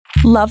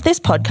Love this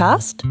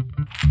podcast?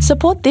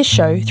 Support this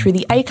show through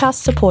the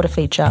Acast supporter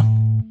feature.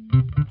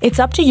 It's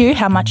up to you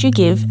how much you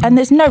give, and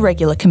there's no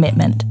regular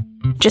commitment.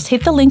 Just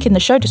hit the link in the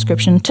show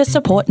description to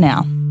support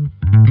now.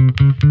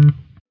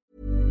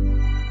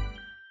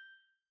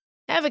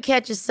 Ever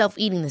catch yourself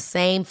eating the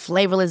same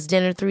flavorless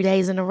dinner 3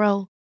 days in a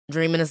row?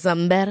 Dreaming of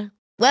something better?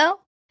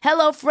 Well,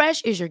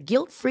 HelloFresh is your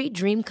guilt-free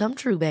dream come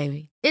true,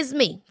 baby. It's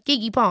me,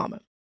 Keke Palmer.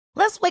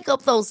 Let's wake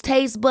up those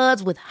taste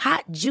buds with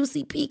hot,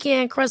 juicy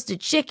pecan-crusted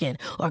chicken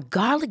or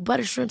garlic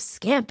butter shrimp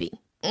scampi.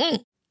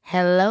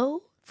 Hello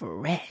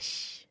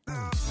Fresh.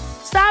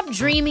 Stop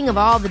dreaming of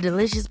all the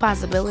delicious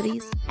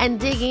possibilities and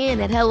dig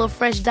in at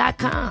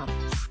HelloFresh.com.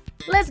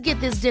 Let's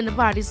get this dinner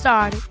party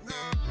started.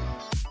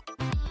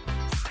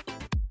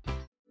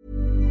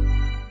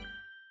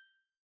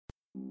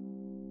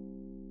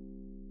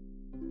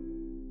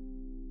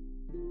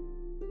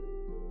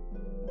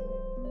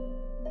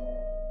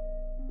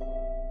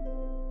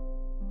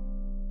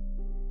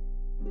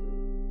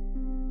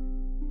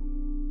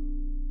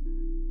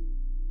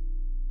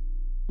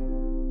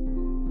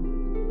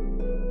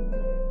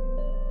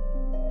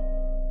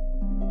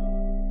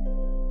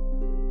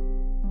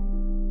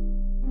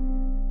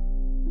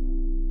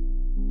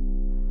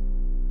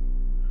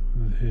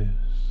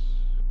 This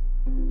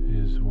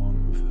is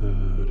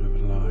 1/3 of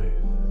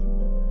life,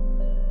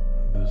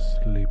 the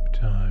Sleep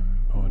Time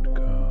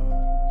podcast.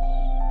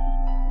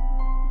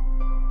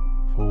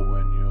 For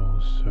when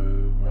you're so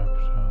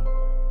wrapped up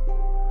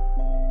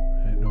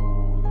in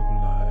all of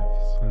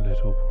life's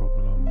little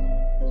problems,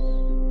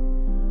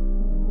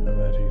 and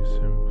that you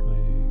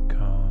simply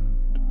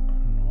can't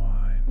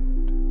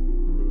unwind.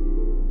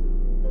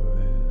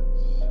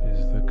 This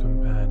is the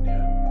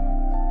companion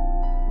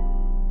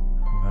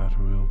that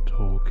will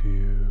talk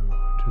you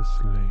to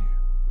sleep.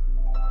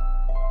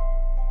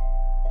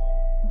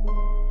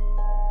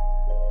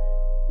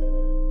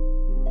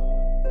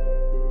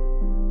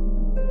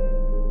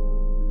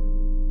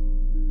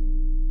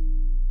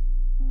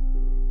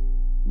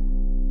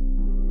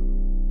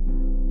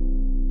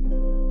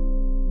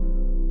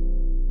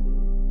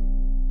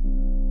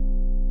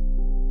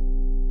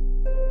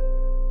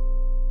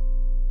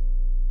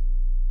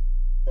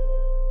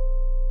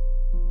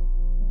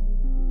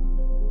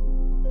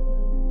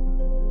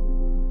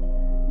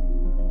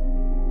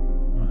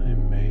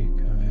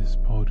 This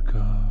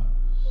podcast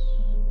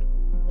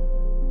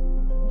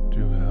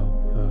to help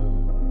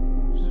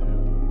those who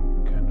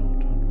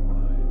cannot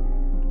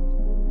unwind,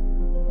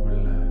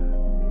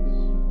 relax,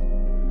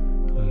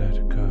 let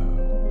go,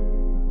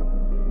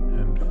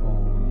 and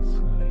fall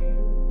asleep.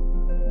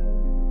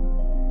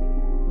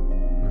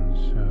 And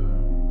so,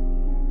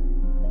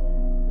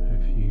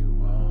 if you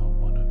are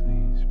one of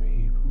these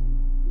people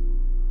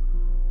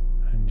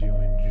and you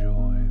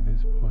enjoy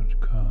this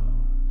podcast,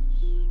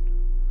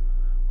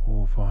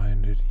 or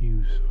find it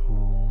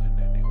useful in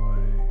any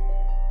way,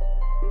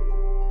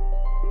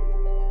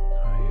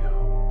 I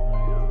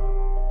humbly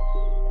ask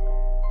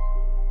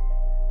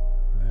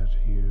that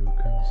you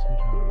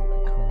consider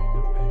becoming a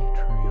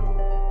Patreon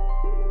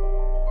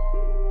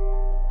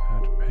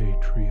at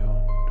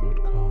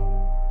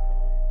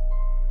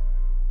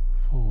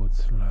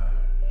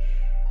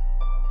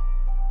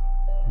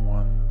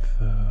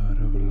patreon.com/1/3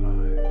 of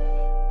life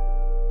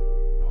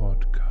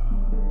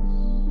podcast.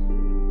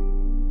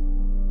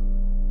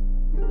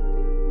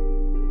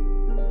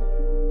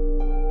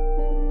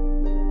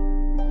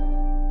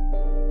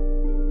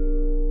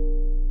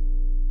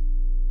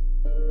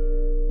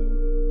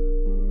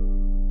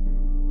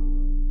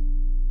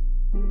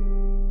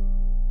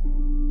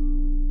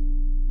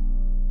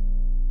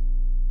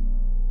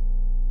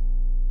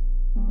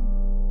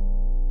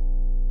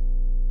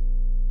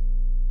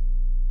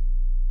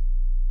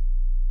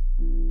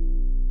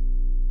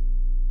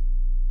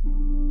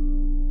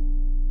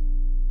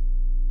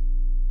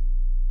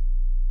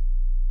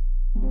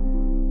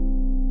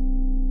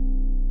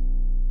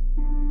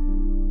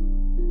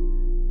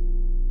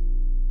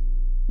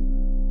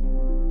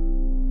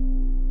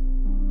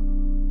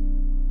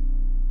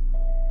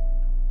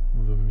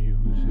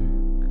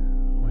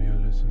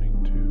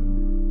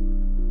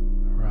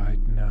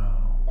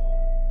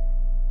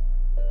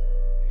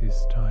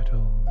 Is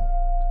titled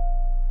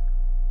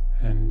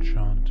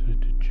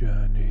Enchanted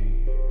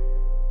Journey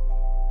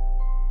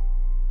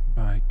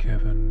by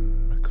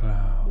Kevin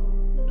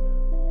MacLeod.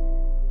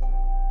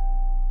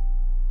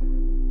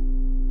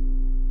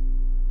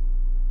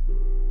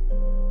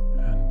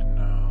 And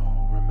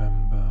now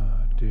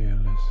remember, dear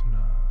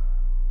listener,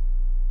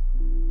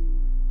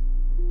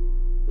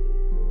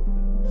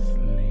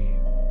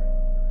 sleep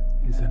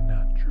is a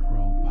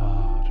natural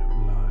part of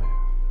life,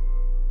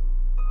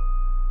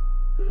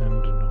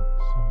 and not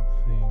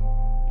something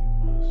you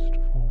must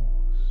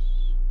force,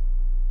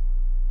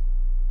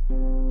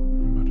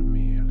 but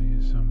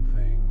merely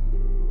something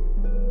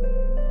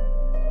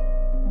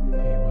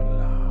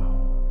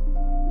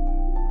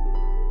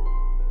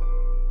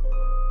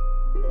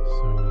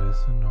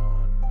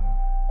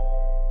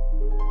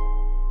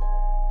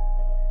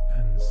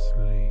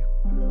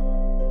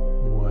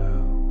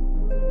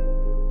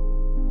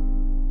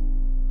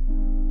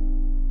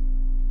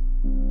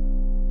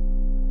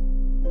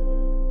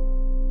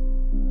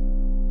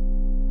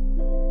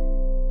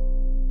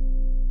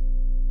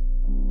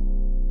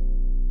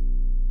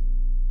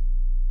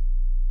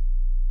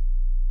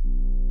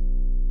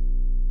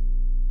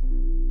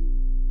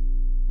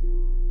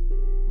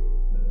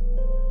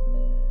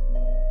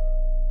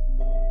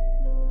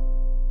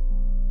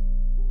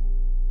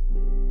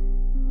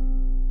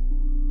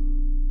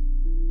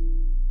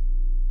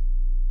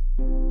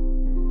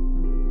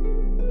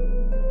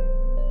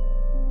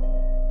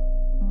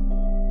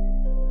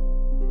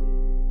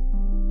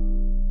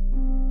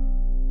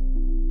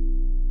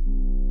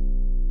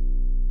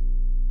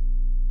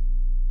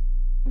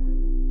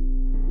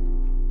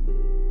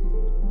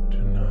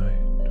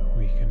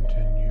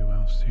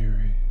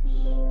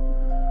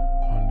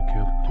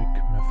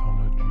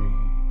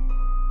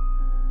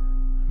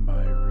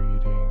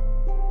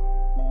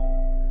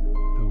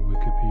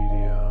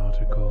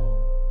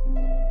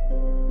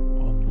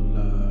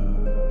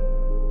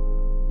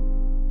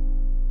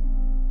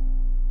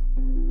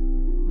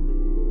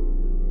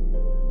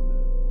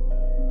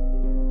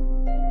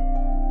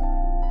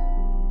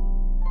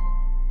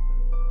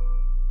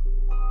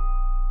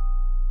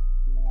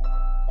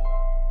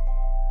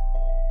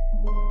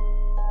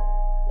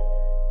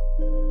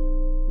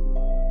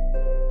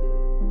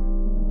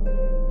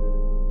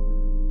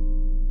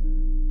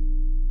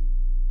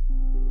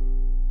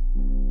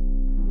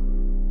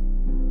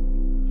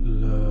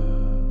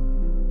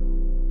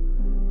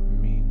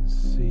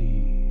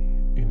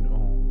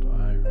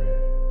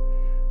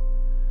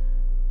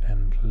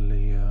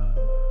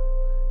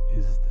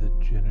is the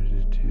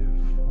generative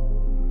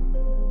form.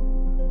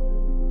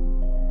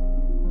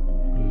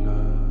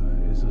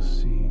 Llr is a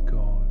sea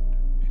god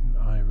in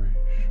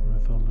Irish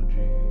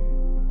mythology.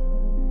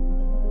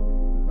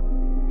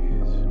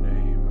 His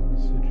name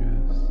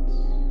suggests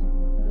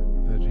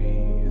that he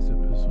is a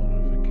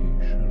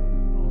personification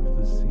of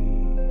the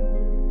sea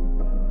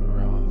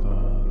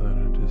rather than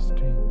a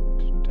distinct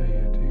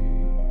deity.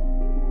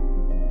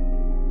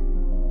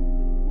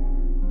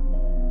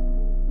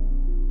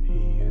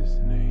 He is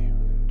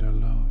named a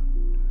lot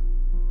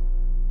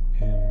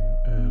in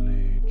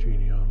early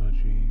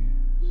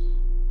genealogies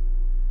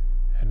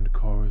and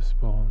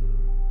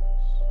corresponds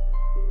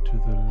to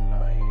the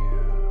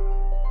Laia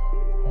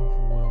of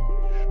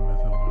Welsh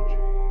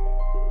mythology.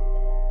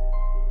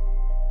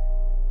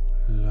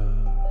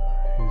 Llr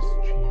is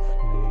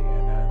chiefly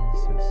an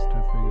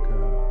ancestor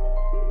figure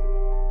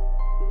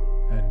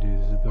and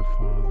is the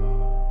father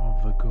of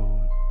the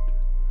god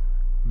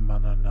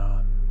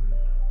Manannán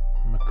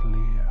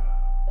MacLír,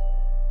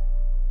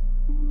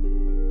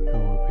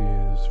 who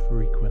appears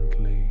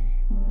frequently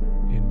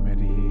in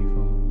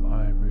medieval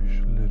Irish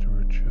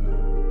literature.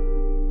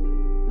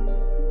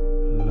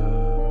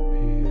 Llr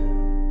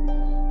appears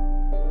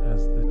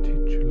as the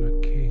titular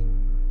king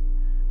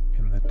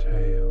in the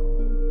tale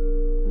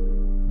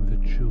The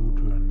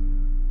Children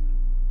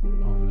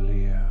of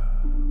Lear.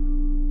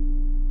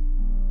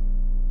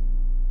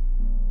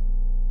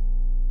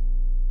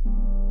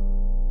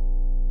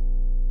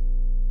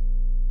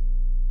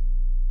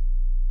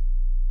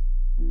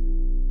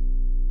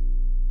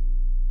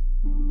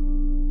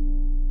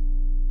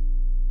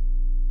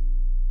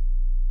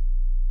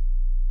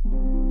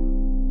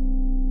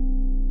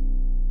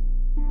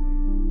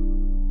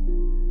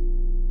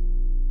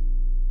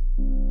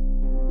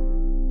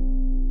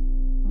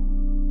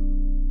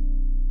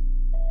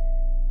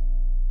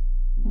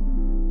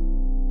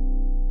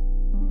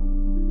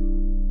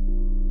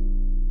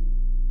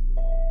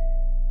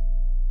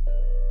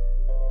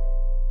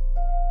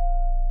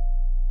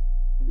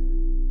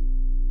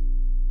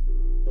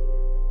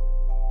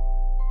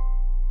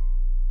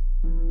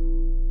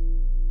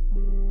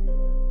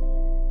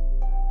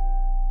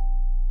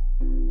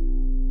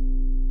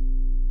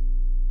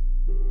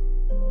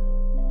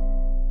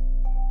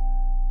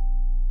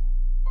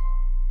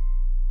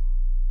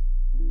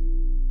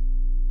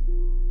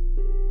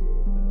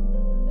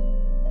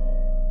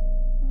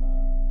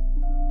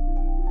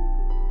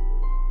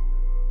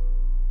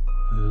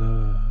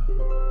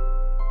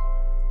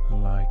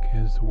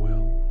 His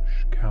Welsh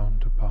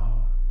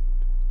counterpart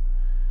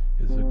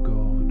is a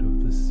god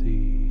of the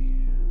sea,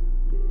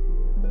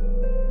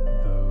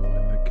 though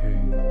in the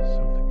case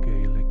of the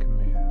Gaelic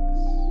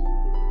myths,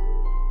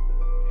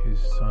 his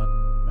son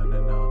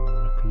Manannán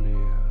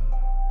MacLír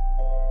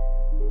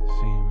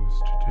seems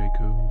to take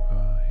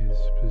over his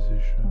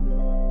position,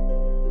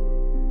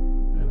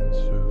 and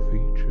so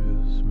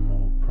features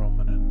more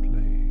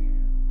prominently.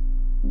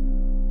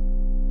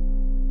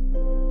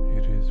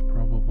 It is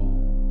probable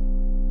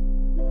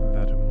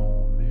that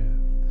more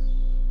myths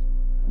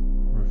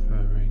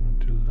referring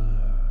to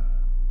Llr,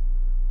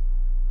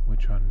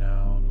 which are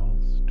now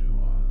lost to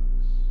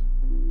us,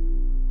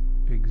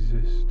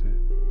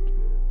 existed,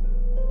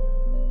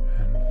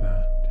 and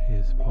that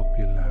his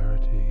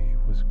popularity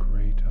was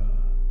greater,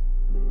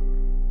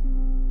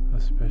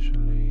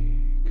 especially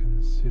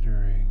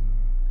considering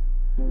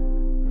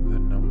the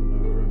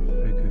number of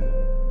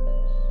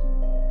figures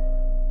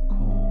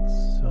called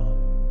Son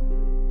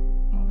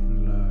of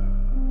Llr.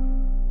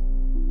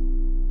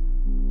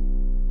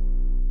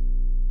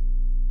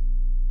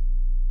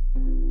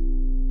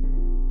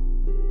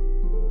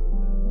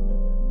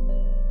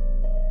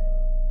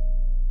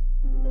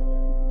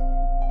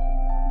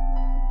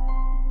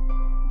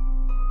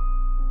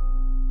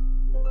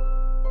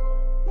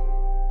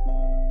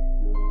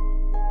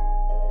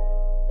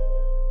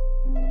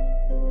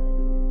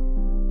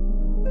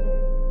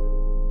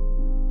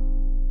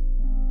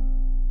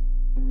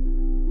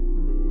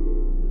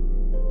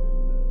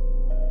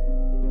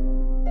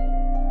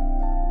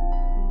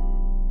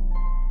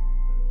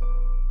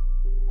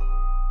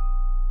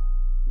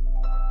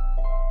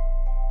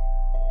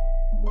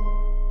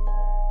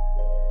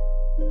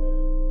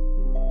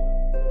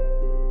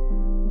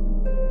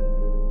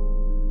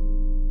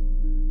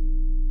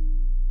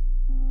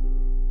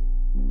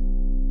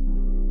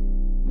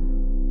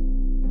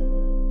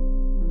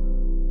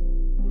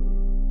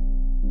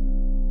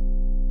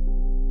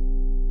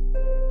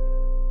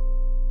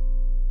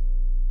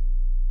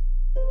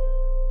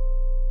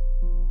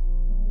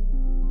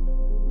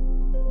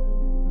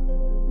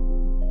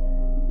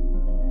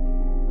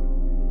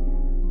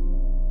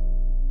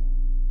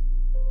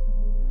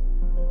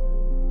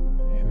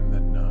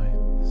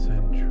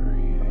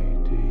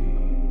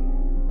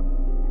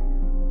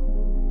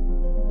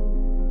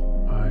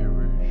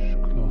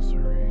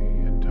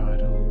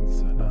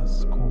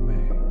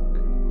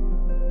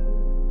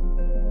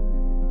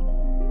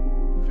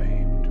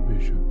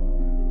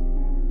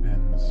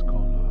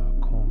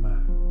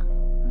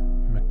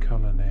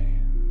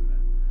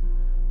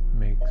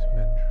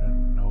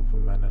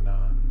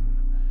 Manannán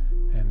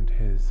and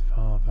his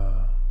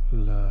father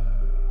Ller,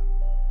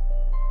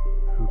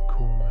 who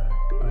Cormac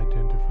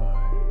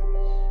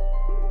identifies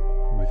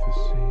with the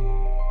sea.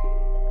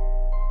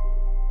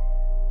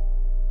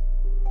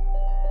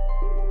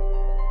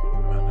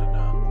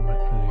 Manannán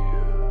mac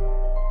Lir,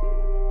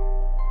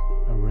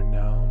 a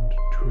renowned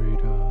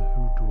trader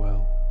who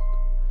dwelt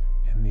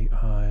in the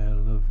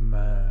Isle of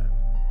Man.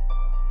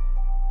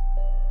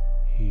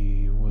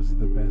 He was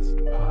the best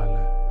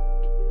pilot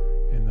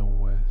in the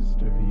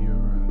west of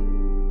Europe.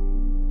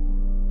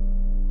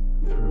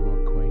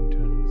 Through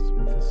acquaintance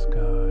with the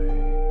sky,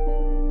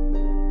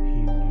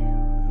 he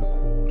knew the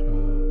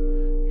quarter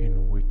in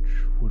which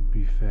would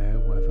be fair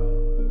weather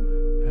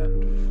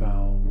and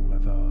foul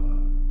weather,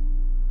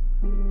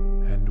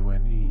 and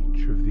when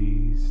each of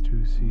these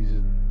two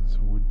seasons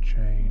would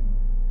change.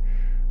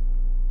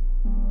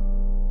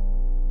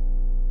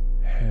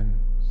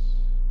 Hence,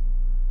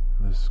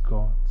 the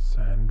Scots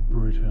and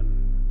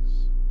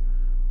Britons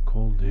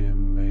called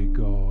him a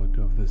god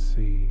of the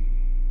sea,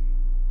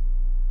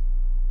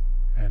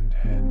 and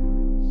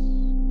hence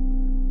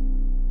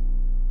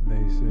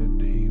they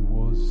said he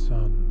was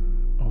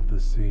son of the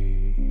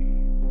sea,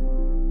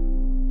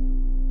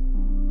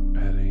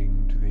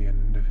 adding to the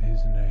end of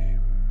his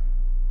name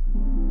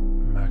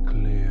Mac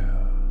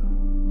Lir,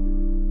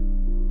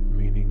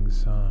 meaning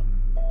son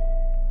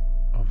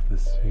of the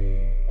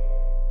sea.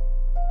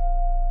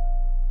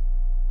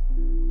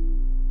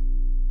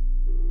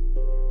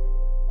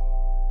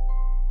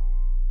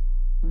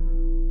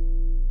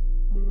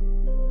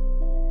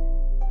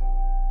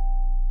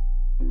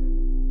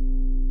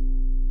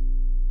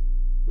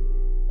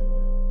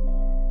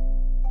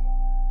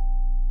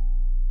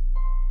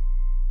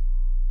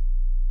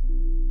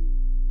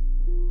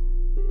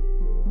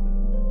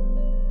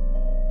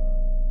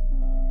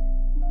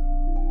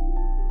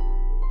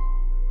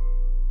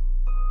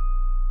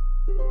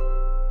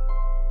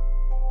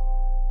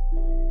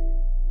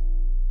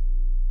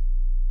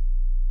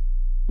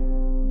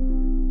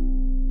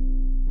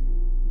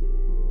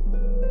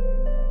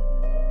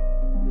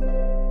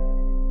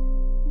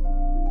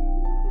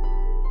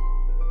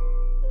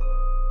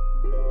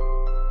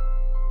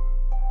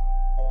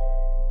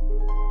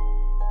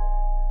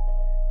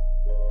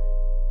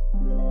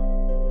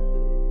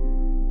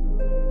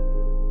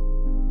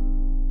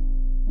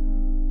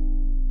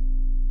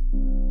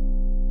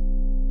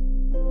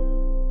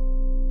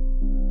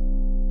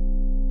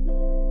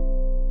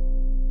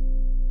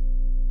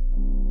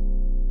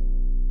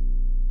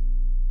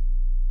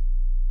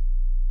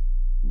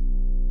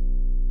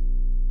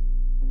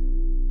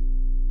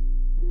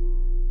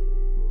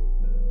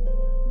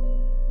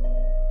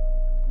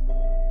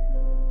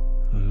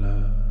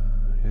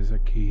 A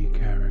key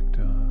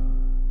character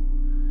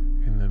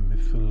in the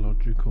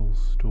mythological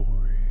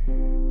story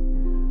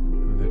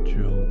The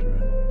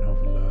Children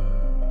of Ller.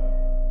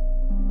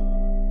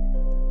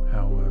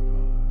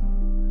 However,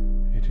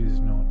 it is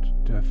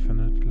not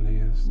definitely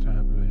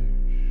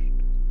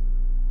established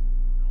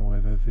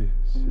whether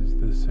this is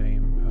the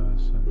same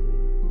person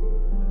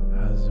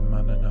as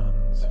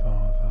Manannán's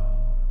father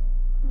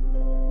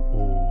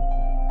or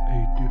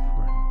a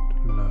different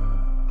Ller.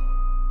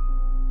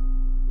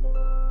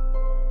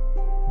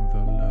 The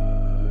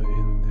Ller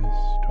in this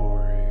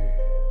story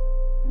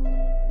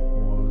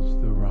was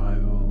the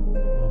rival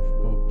of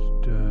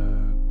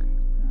Bobsderg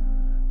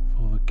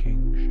for the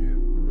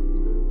kingship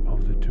of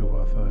the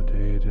Tuatha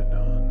De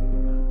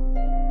Danann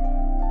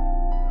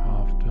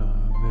after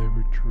their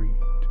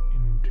retreat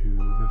into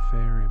the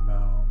Fairy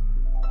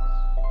Mounds.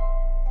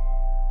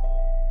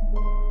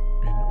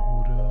 In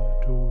order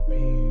to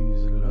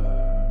appease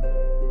Ller,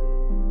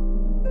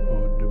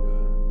 Bodb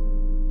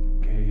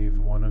gave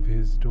one of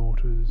his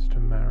daughters to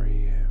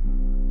marry him,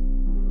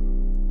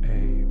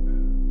 Abe.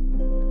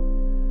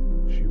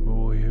 She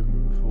bore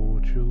him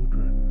 4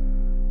 children,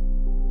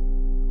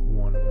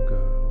 1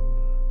 girl,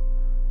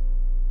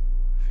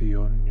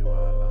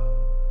 Fionnuala,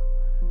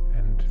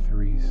 and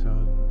 3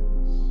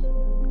 sons,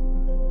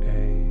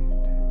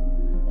 Aed,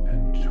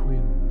 and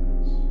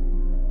twins,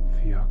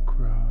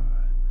 Fiachra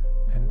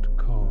and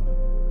Con.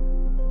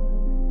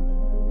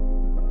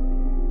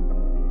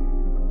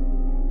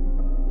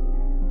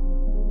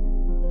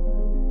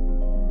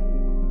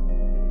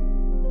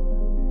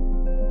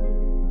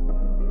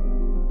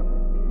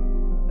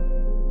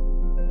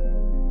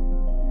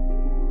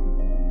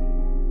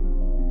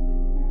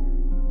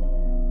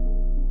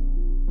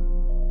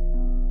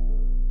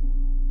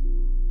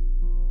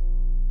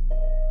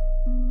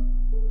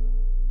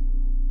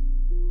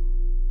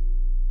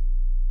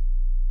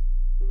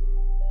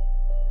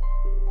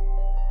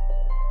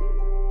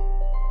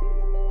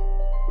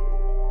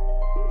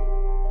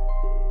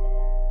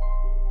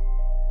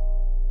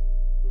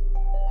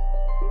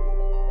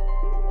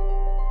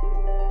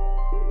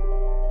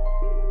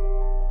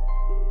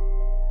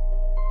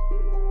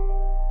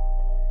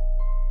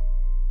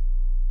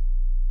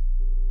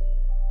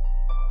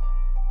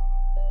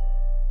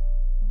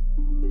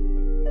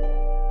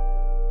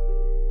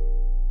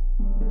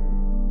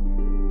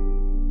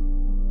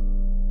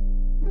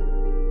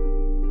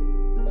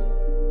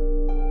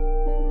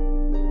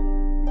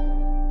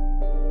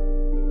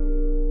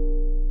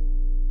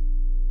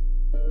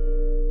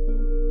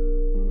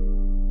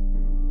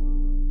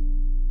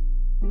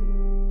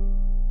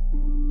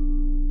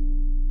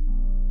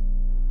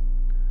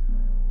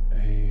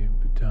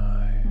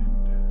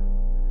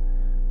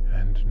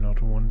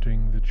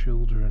 wanting the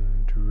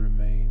children to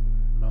remain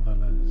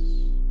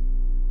motherless.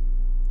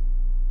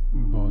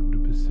 Bod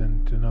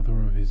besent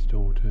another of his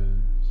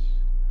daughters,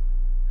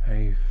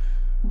 Aif,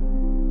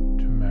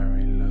 to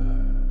marry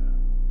Lur.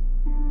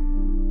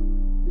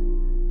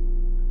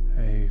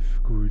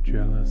 Aif grew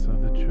jealous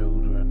of the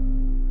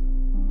children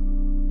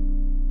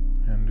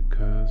and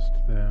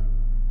cursed them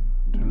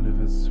to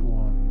live as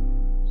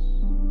swans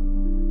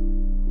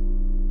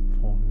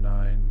for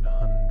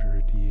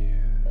 900 years.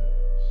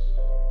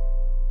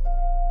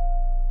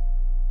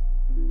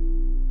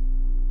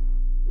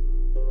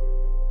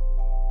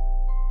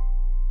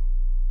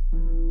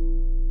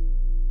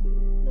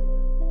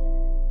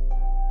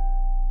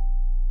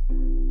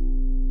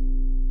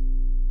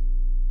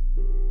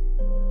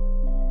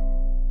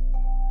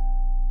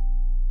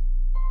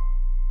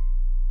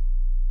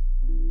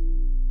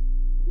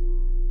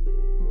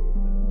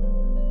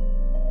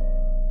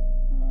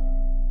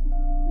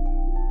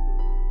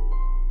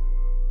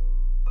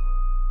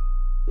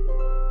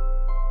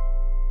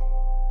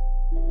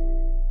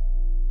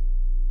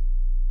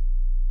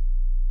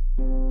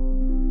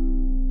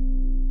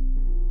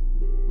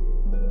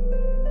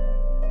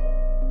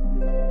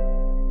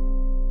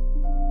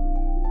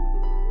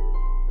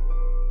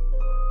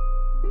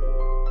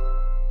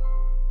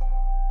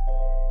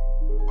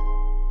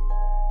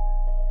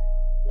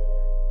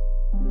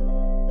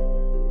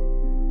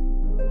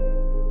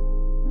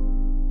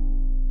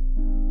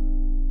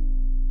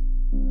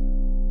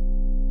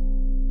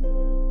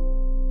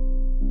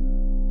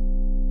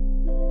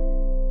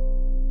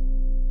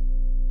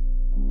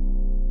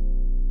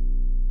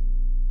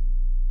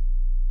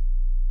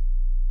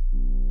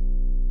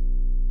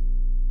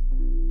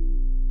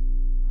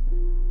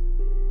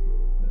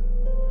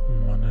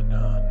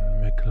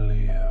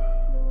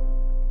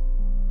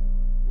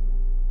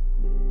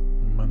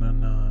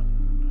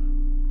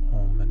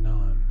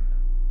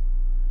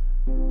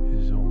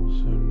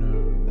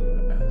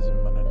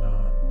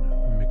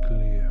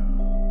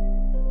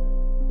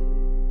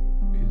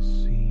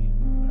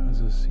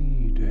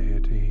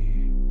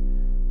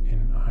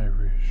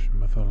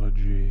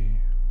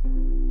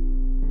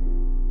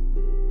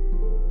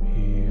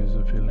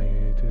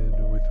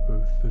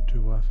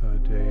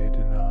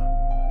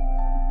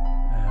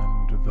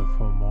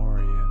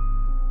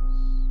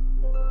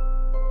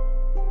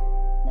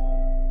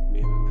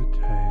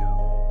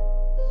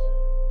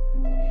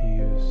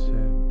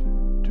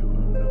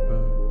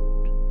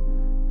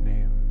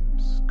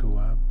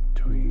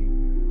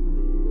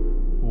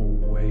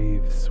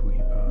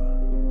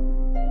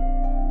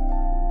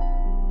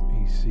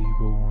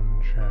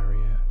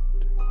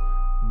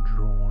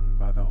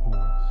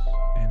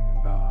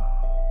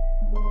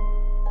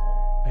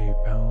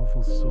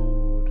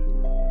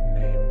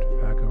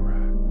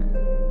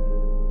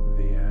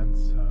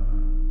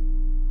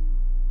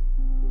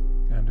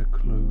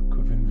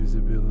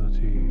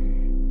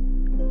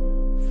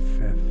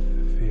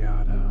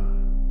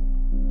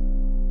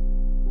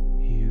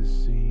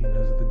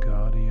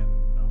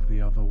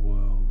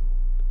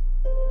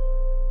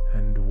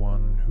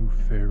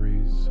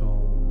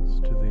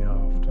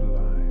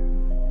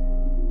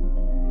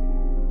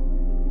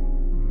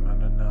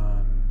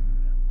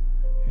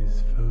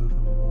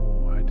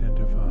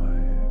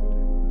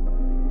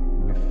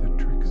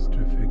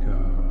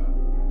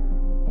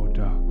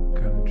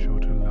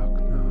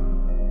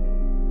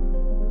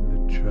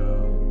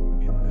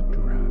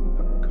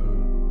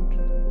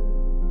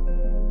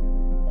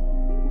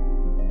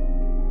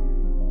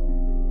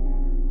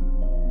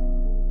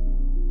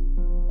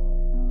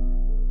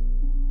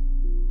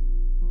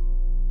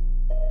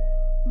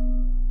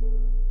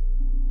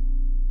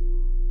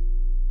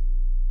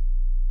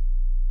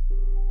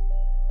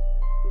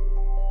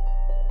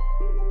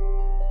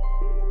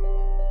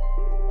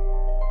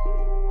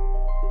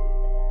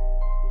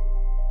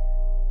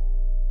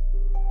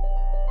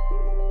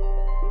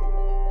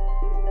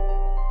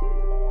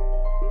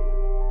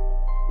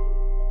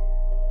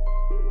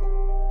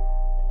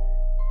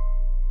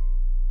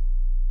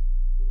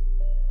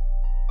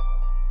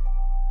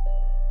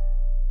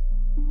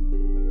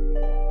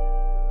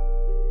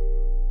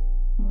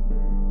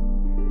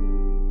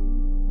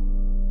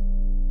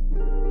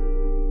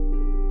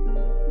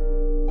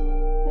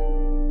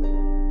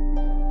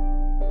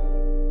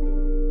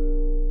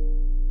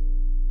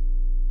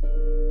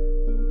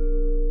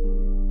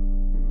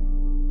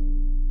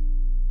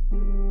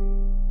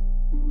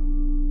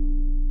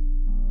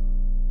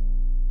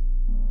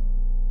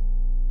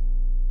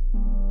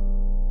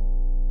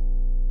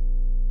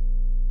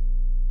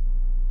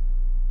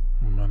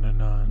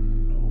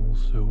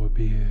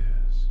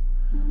 Appears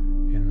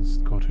in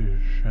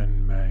Scottish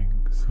and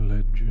Manx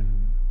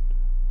legend,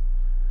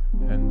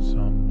 and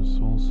some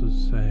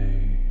sources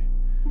say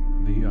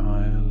the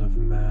Isle of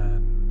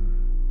Man,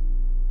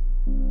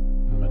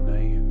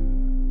 Manaon,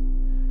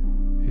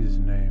 is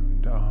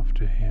named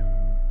after him,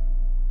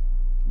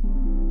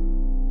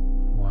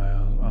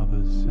 while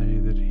others say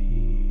that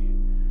he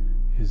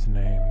is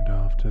named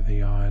after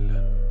the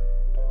island.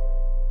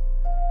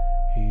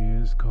 He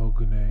is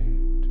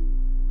cognate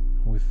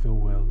with the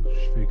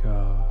Welsh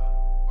vigar,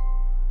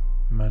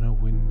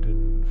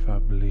 Manawyndon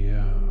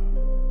Fablia.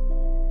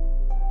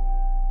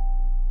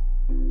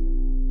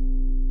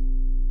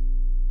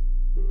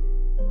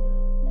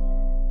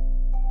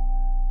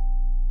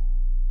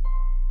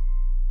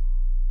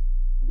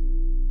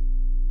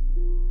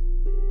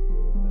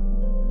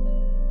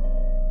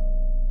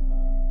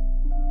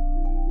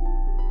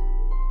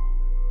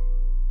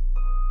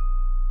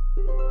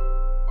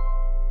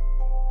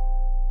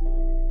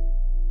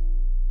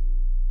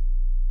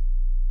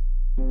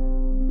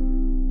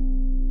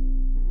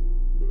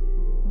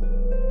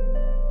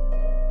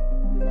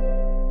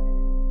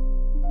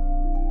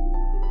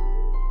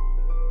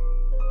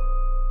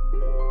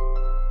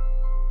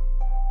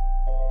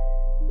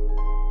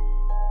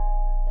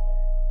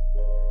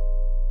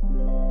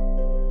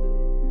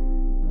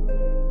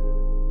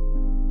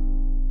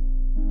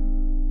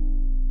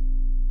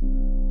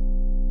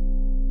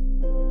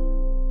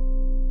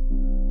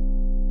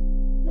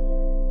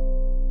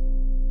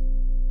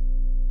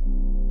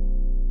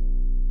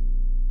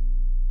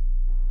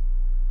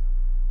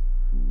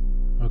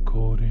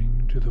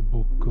 According to the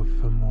Book of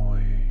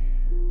Fermoy,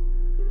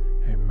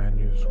 a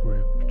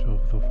manuscript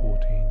of the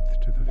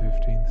 14th to the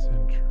 15th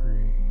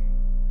century,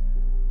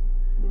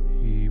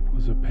 he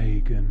was a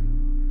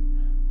pagan,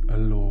 a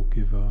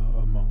lawgiver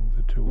among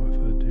the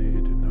Tuatha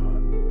De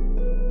Danann,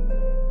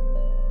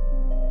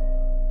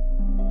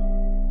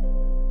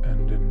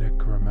 and a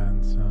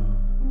necromancer,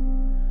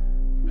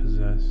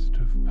 possessed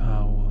of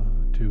power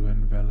to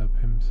envelop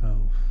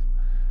himself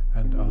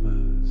and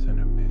others in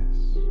a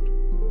mist,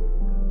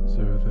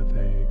 so that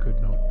they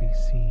could not be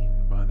seen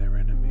by their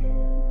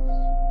enemies.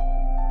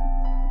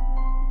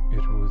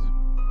 It was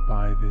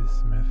by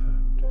this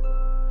method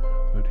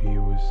that he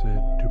was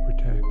said to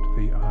protect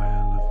the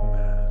Isle of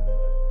Man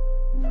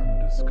from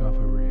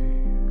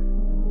discovery.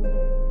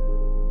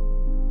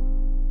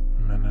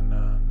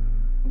 Manannán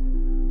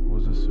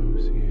was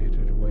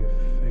associated with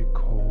a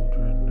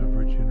cauldron of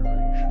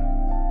regeneration.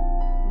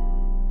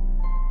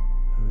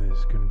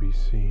 This can be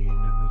seen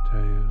in the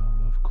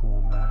tale of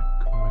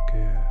Cormac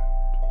MacAirt,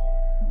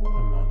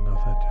 among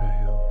other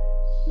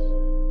tales.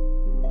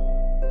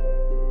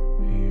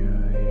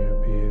 Here he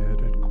appeared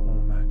at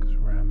Cormac's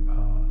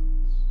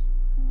ramparts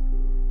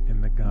in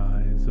the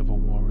guise of a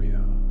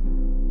warrior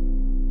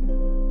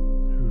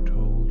who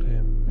told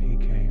him he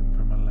came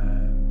from a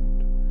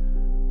land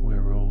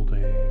where old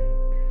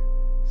age,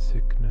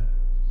 sickness,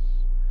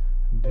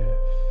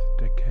 death,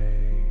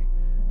 decay,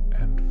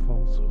 and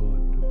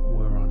falsehood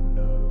were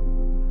unknown.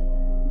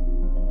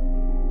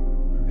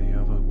 The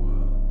other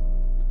world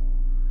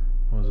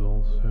was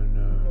also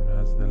known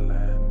as the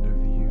Land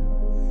of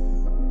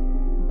Youth,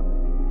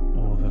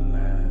 or the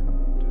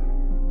Land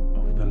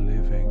of the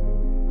Living.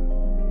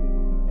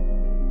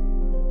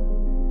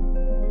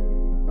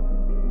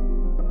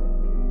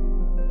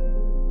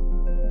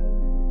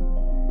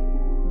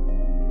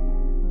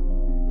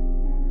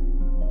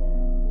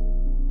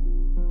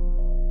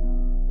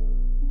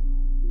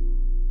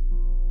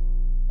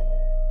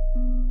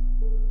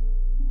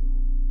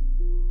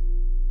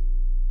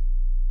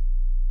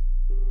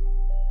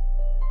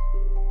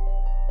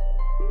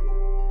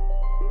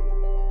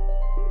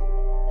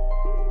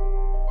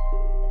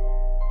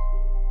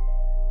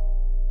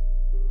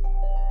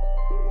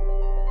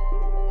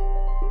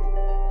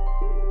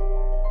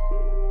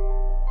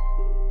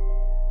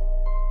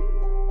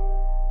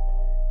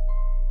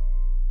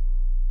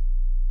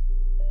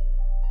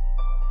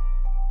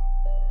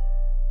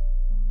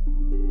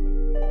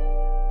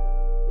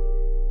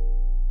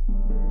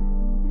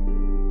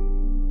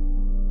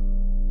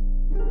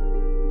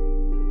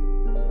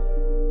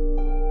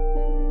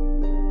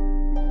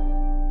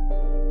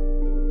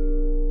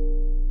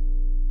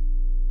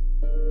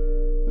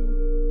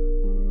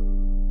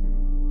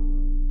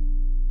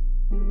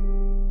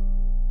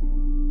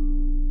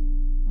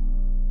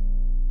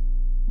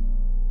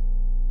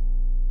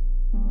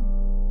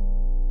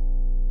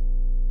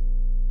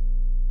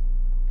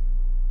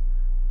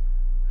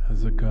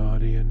 As a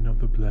guardian of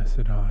the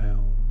Blessed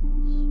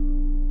Isles,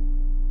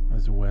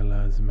 as well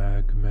as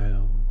Mag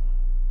Mell,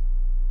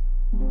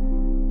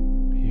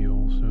 he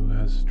also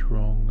has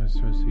strong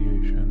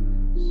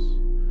associations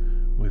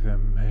with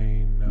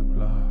Emain na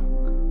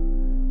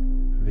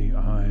Blach, the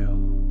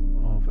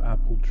Isle of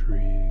Apple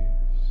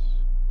Trees,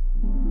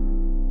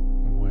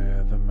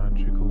 where the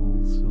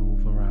magical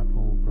silver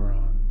apple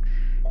branch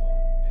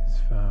is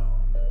found.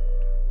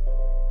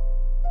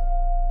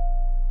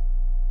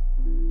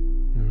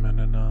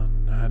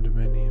 Manannán had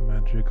many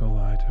magical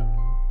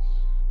items.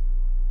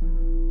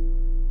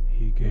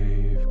 He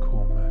gave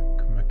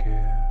Cormac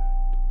MacAirt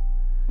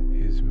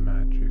his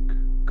magic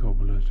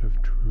goblet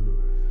of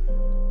truth.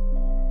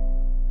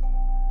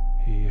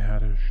 He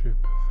had a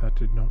ship that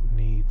did not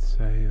need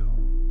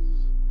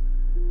sails,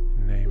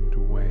 named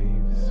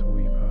Wave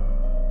Sweeper.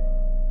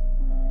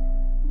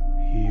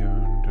 He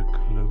owned a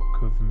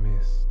cloak of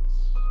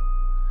mists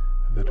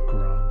that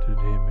granted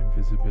him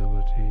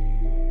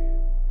invisibility,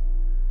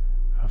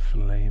 a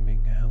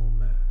flaming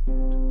helmet,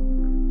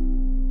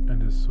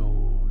 and a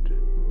sword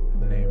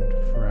named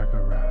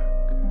Fragarak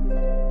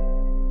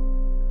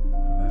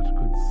that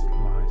could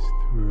slice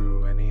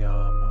through any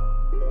armor,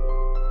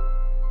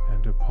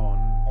 and upon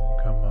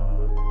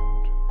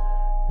command,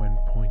 when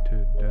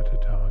pointed at a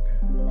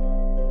target,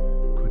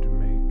 could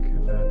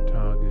make that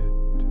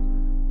target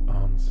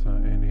answer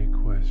any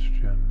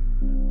question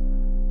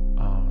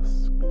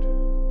asked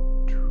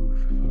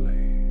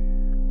truthfully.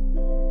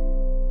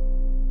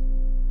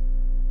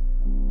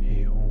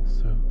 He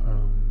also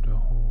owned a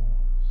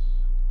horse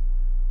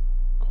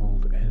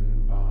called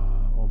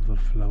Enbar of the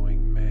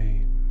Flowing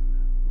Mane,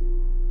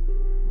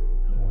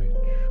 which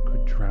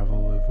could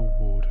travel over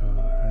water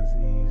as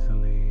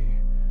easily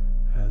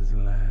as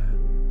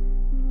land.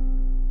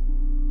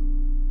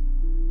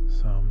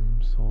 Some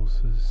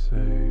sources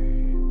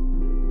say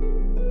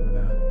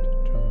that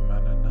to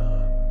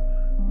Manannán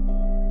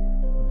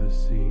the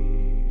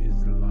sea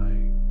is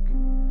like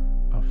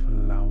a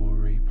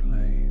flowery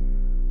plain.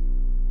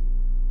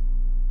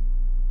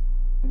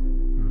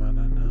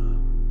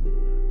 Manannán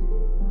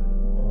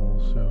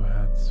also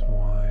had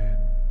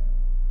swine,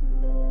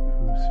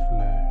 whose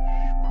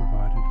flesh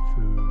provided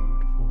food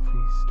for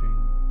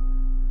feasting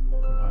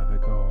by the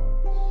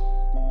gods,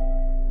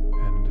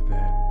 and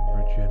then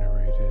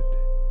regenerated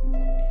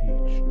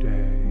each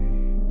day,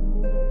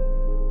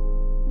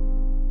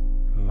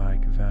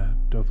 like that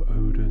of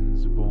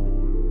Odin's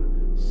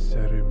born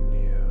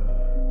Saehrimnir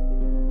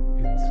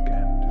in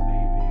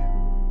Scandinavian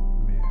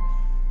myth.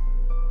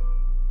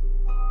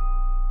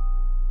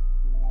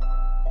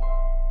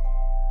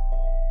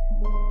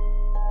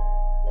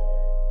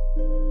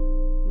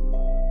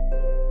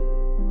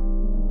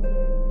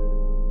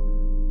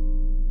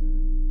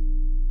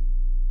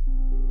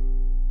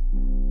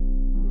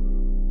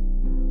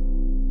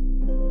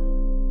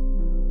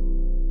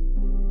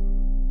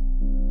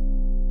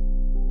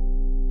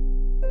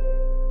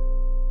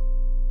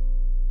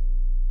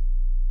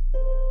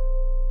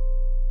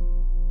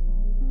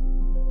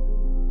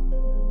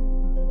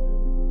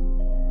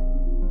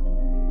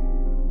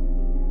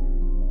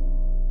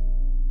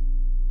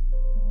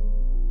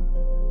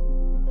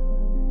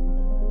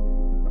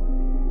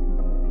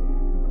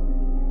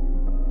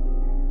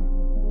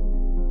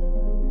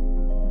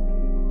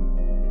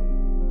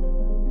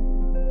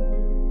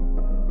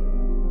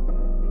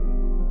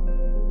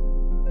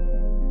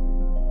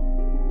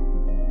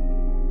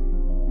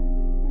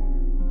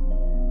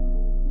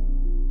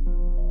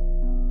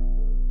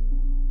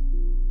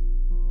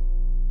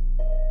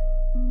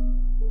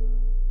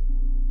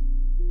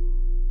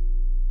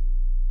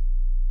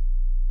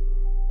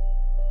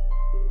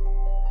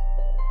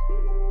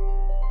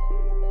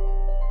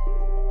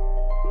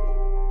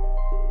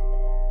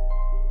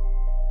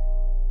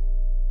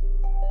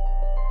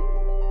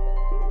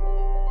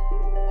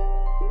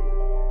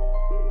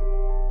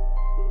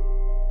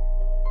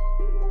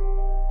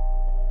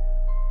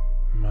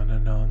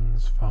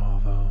 Manannán's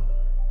father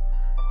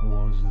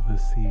was the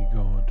sea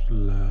god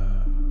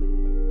Llr,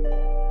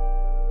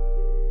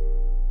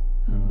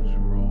 whose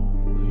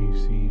role he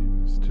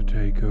seems to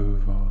take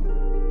over.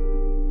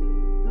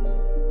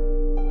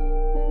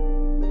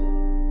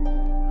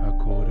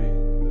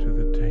 According to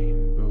the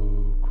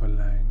Tainbo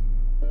Quelang,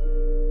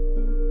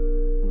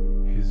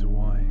 his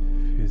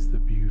wife is the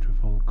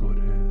beautiful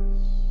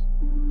goddess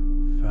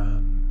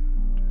Thand.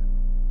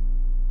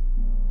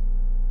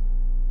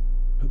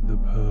 But the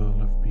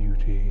Pearl of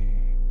Beauty,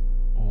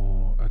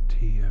 or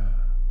Atia,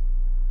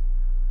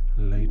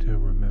 later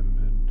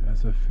remembered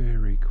as a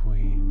fairy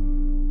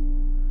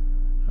queen,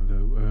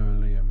 though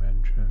earlier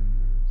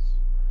mentions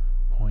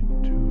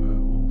point to her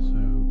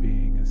also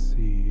being a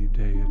sea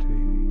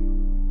deity.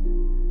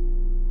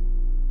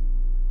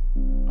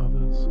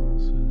 Other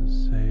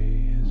sources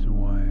say his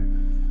wife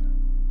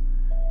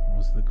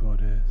was the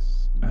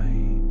goddess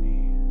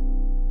Aini,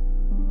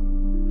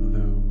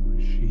 though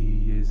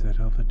she is at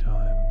other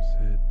times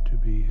said to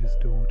be his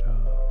daughter.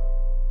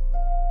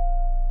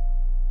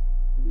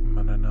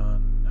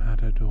 Manannán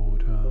had a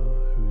daughter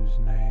whose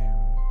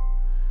name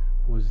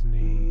was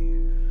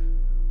Neve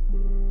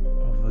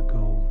of the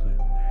golden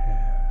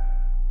hair.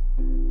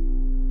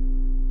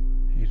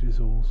 It is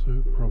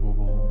also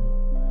probable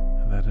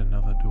that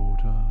another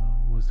daughter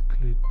was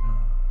Clydna,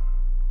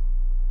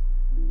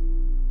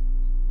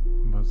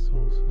 but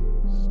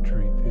sources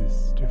treat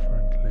this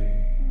differently.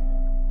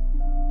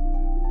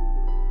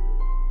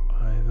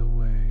 Either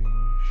way,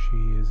 she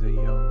is a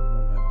young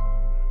woman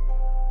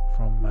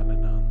from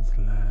Manannán's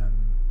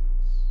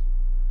lands,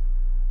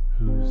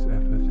 whose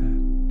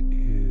epithet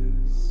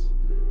is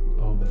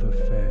of the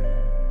fair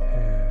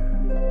hair.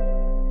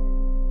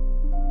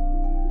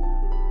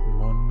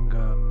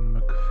 Mongan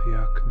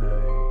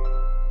MacFiachnai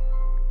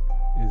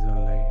is a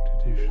late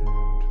addition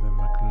to the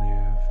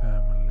MacLear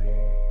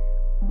family.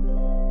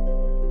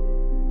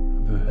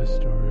 The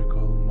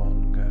historical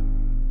Mongan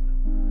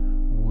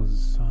was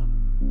son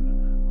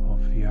of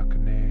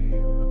Fiachnai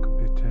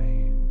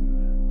MacBetain,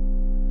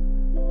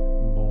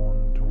 born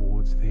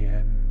towards the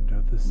end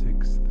of the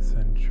 6th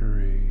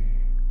century.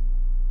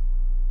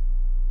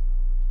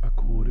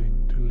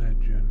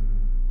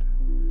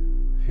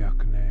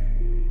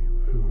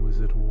 was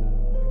at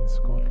war in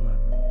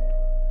Scotland,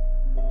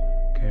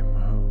 came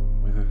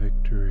home with a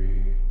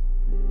victory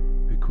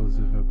because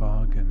of a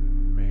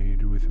bargain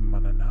made with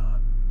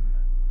Manannán,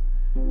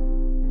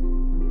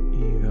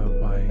 either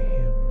by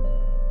him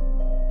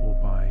or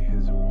by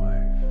his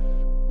wife,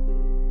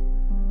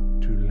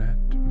 to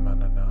let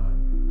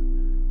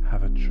Manannán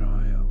have a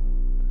child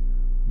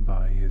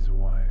by his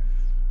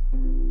wife.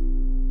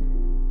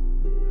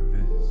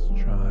 This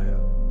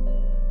child,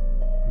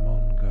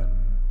 Mongan,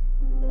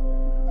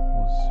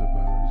 was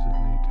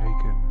supposedly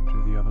taken to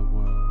the other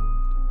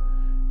world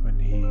when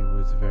he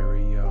was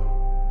very young,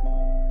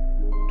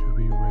 to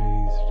be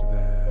raised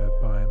there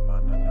by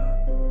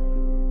Manannán.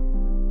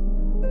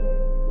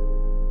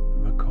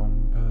 The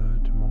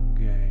Compère de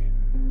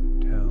Morgaine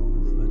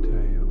tells the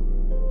tale.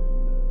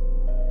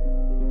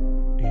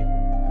 In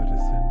the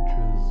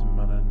Descentures,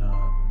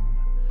 Manannán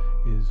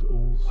is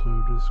also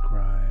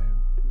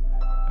described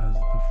as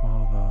the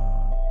father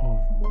of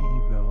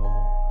Ebel,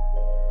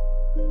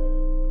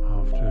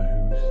 after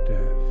whose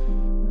death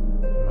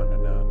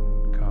Manannán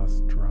cast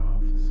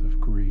draughts of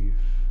grief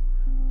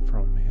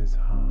from his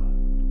heart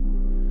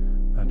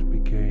that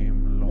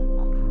became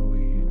Loch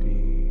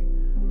Ruidi,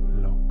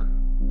 Loch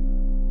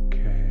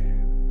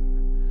Cain,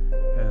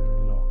 and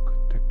Loch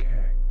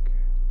Takek.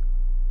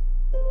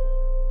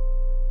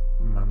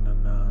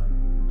 Manannán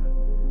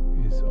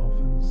is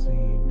often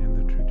seen in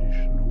the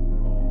traditional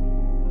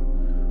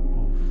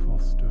role of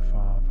foster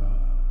father,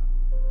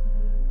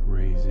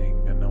 raising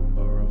a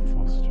number of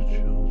foster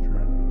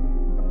children,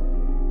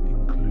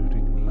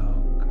 including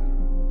Lug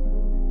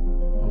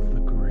of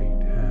the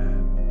Great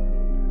Hand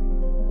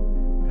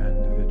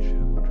and the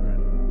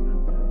children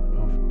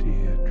of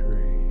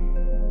Deirdre.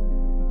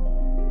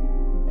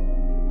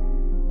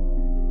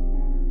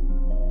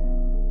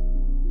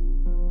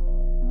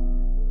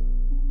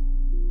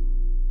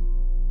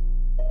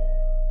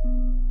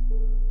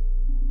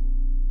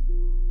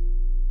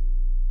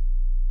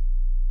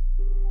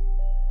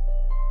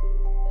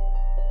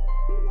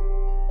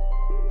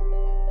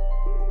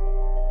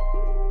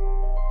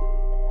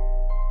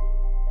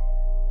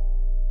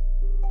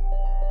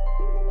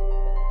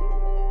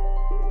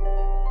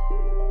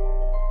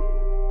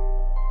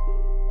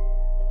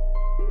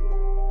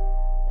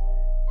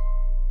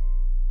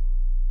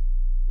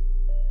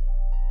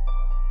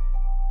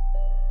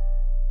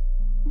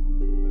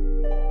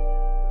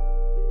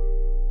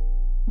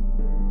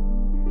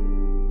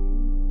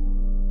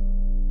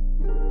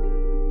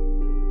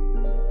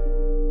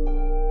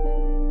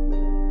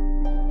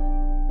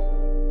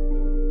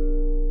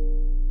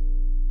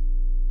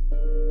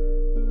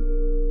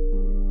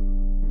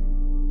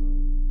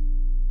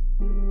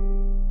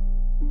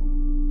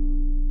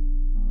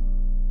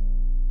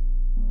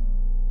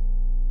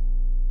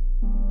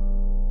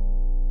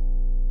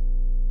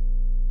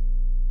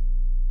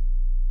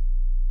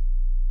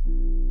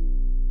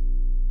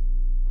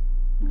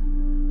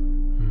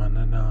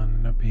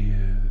 Manannán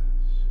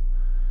appears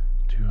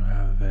to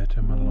have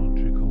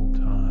etymological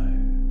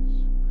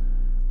ties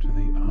to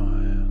the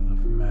Isle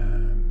of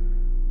Man.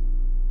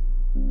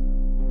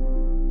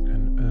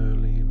 An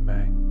early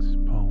Manx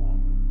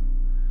poem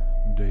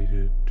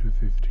dated to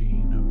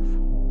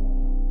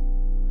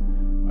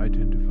 1504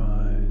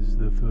 identifies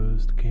the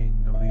first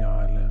king of the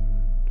island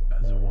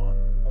as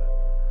one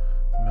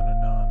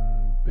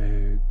Manannán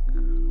Beg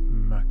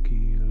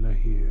Maki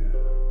Lahir,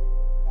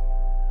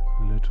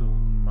 Little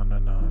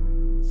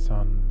Manannán,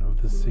 son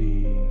of the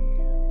sea.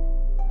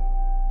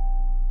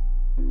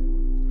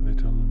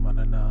 Little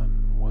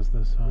Manannán was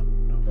the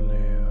son of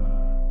Lear.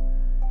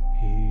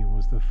 He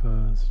was the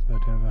first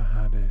that ever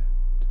had it.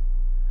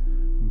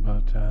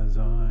 But as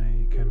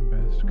I can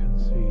best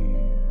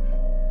conceive,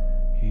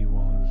 he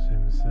was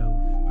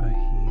himself a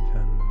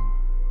heathen.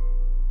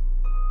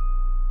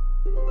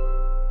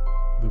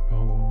 The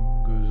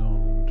poem goes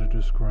on to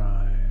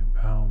describe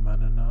how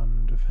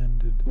Manannán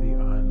defended the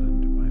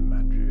island by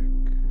magic,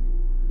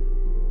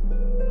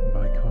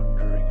 by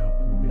conjuring up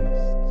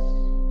mists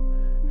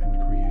and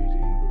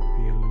creating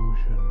the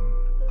illusion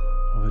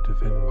of a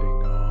defending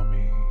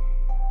army.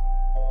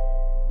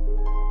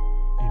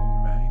 In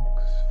Manx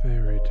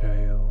fairy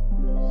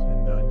tales in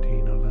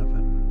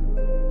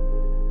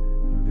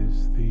 1911, this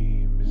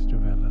theme is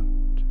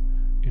developed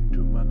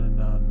into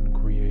Manannán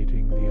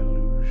creating the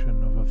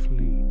illusion of a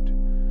fleet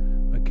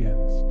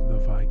against the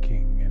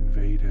Viking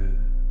invaders.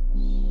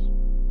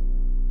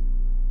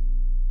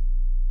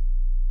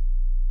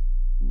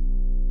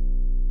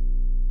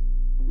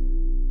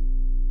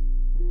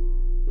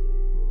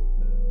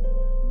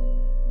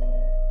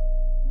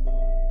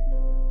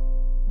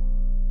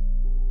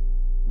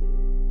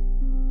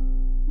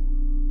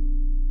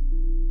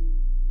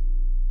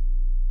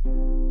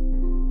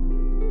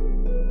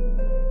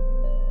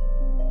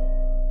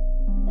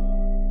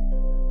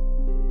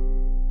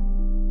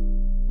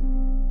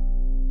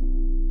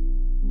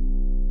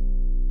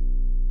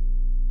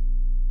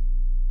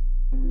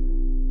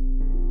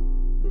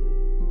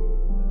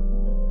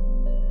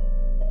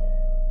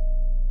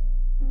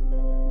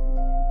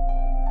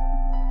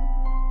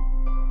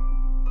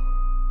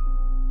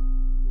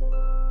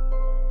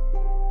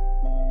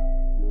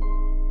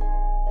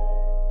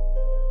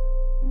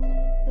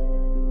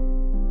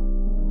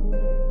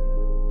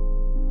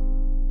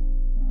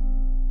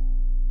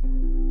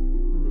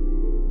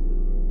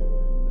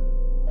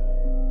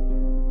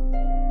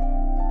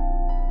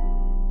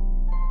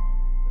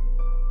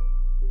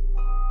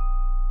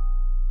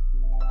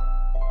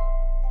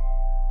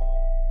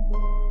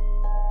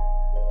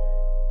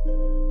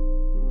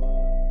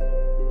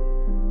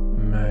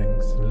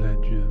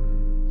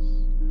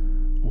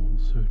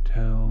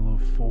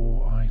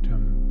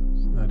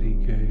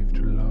 gave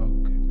to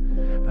Lug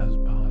as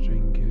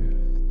parting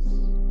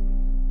gifts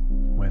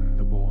when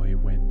the boy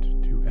went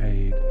to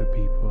aid the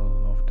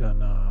people of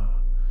Dana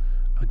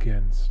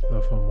against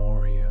the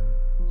Fomorians.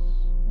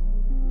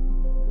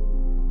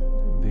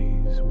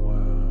 These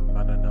were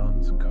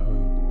Manannan's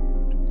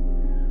code,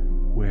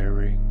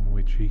 wearing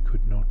which he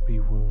could not be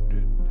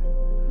wounded,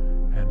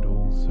 and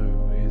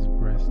also his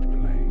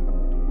breastplate,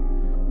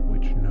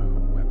 which no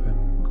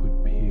weapon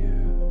could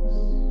pierce.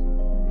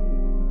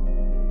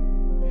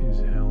 His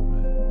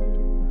helmet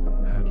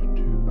had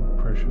 2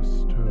 precious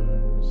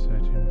stones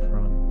set in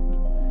front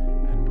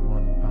and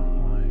one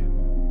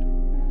behind,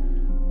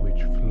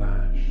 which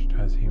flashed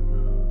as he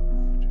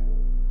moved,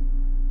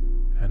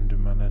 and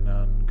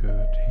Manannan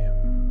girt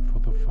him for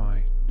the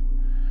fight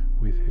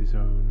with his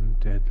own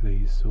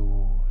deadly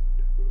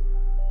sword,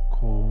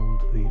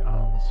 called the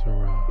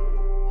Ansara,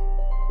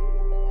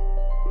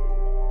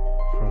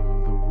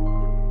 from the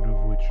wound of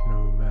which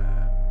no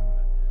man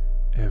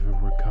ever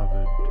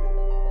recovered,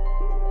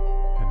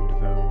 and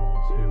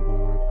those who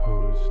were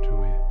opposed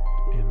to it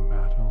in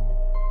battle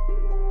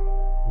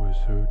were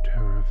so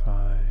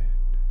terrified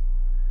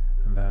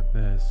that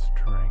their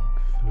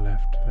strength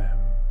left them.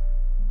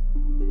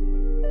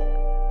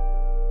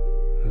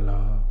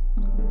 Lug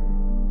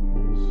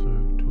also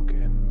took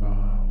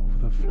Enbar of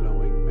the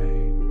flowing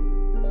mane,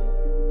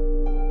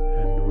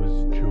 and was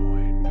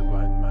joined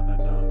by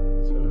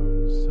Manannan's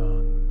own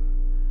son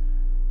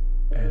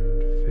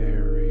and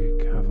fairy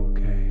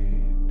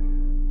cavalcade.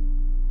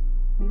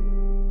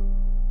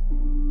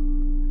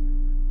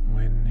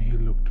 When he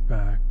looked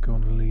back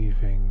on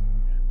leaving,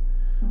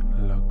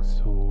 Lug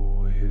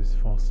saw his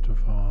foster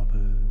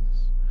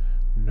father's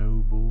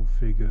noble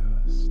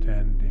figure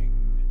standing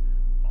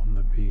on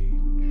the beach.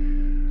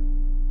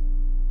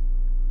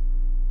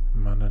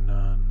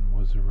 Manannan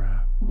was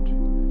wrapped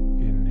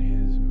in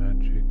his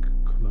magic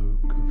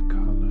cloak of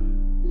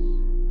colors,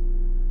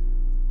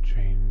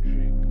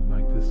 changing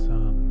like the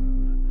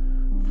sun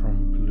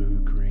from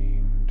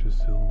blue-green to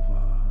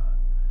silver,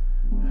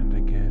 and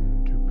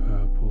again to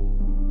purple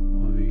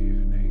of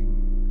evening.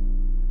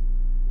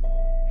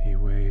 He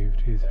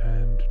waved his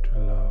hand to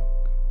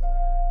Lug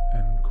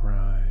and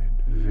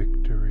cried,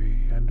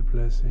 "Victory and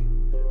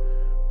blessing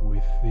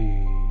with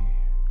thee."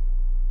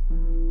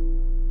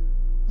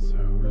 So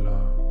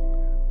Lug,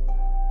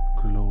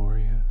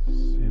 glorious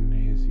in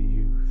his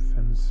youth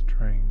and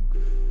strength,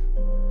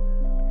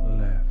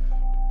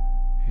 left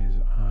his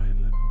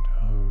island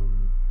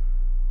home.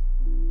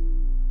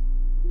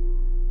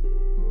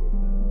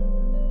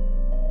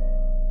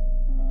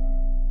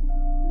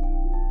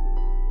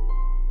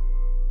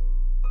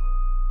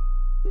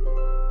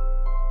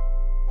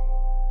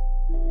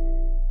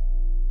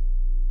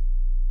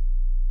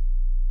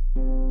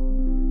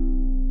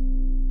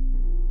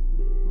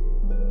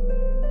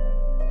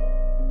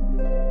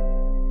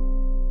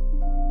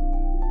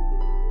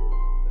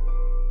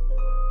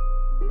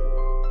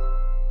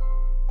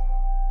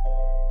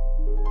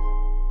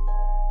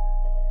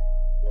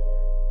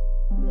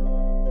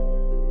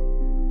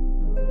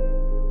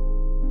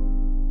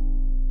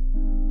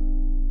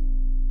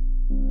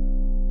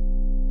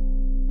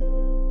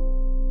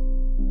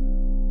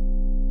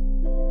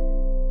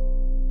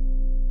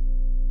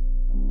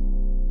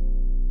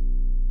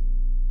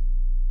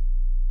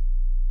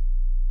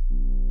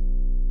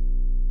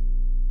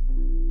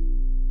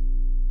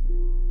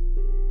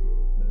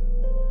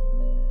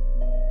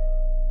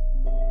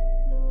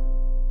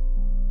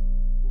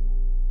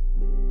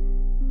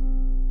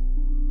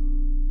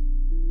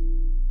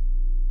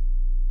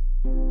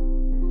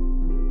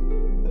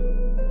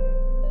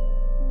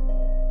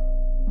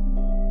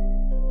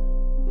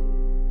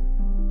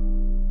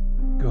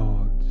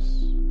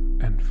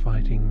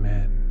 Fighting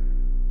men.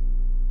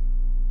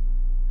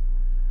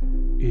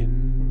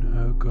 In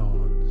Her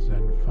Gods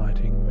and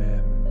Fighting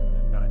Men,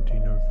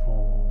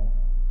 1904,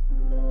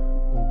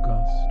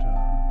 Augusta,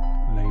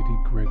 Lady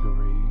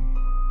Gregory,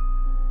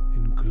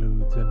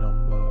 includes a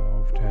number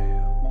of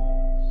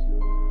tales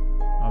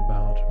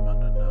about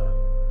Manannan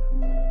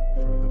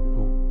from the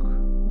Book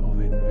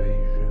of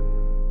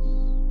Invasions.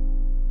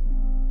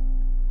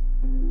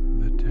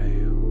 The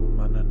tale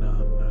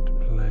Manannan at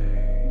Play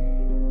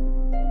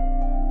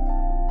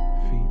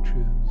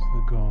features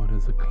the god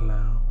as a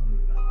clown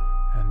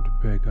and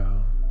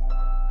beggar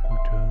who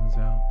turns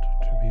out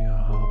to be a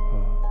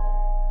harper.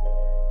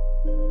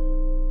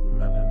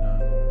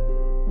 Manannan,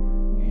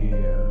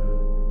 here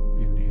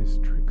in his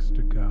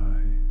trickster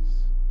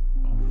guise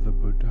of the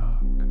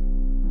Bodak,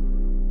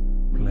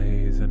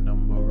 plays a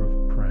number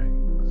of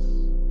pranks,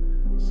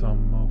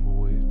 some of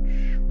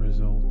which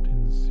result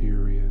in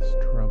serious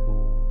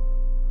trouble.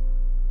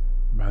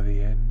 By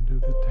the end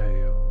of the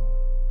tale,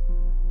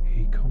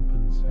 he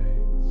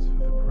compensates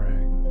for the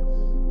pranks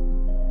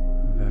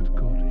that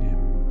got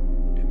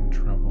him in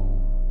trouble.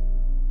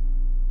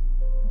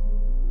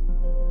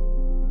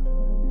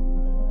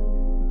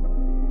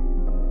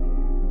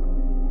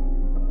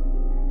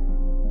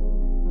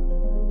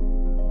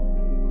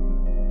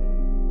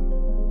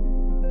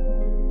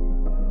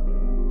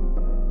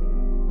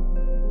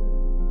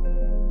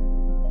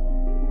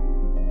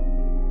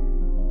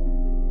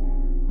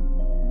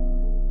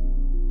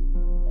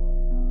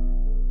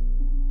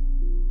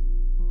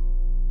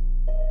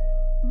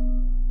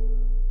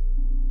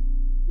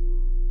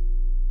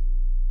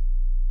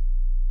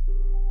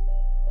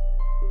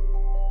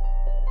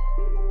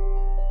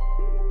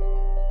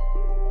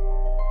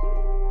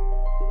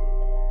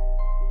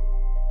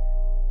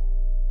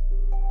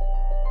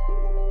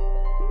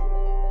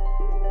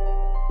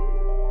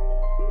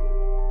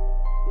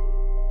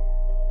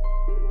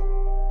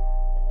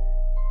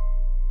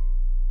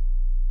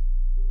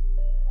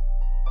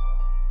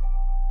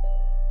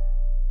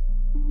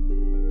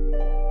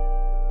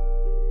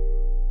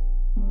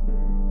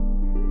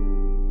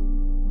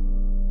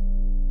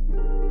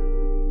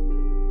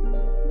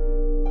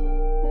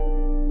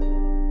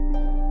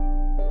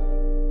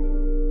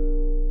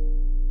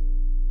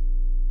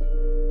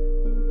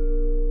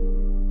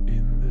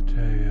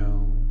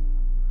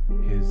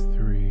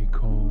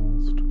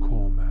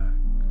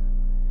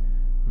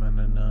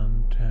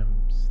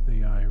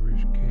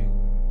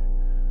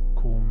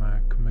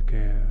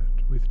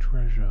 with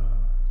treasure,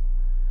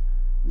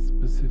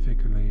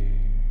 specifically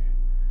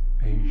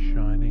a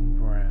shining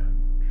branch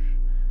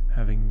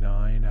having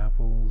 9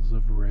 apples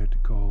of red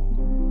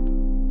gold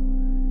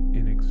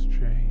in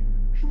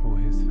exchange for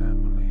his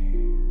family.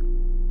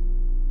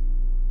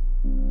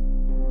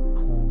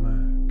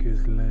 Cormac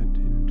is led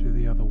into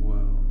the other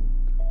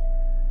world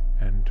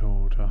and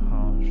taught a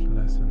harsh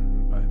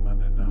lesson by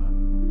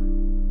Manannán.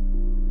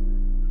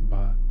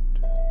 But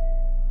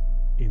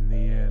in the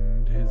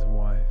end, his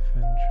wife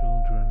and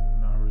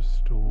children are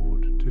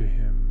restored to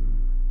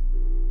him.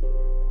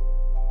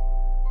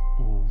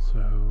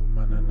 Also,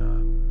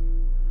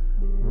 Manannán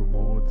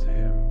rewards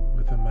him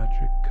with a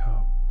magic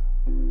cup,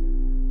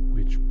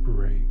 which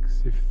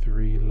breaks if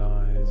 3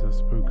 lies are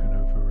spoken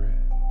over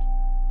it,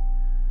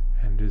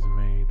 and is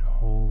made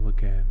whole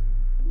again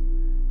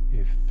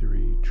if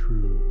 3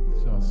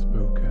 truths are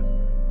spoken.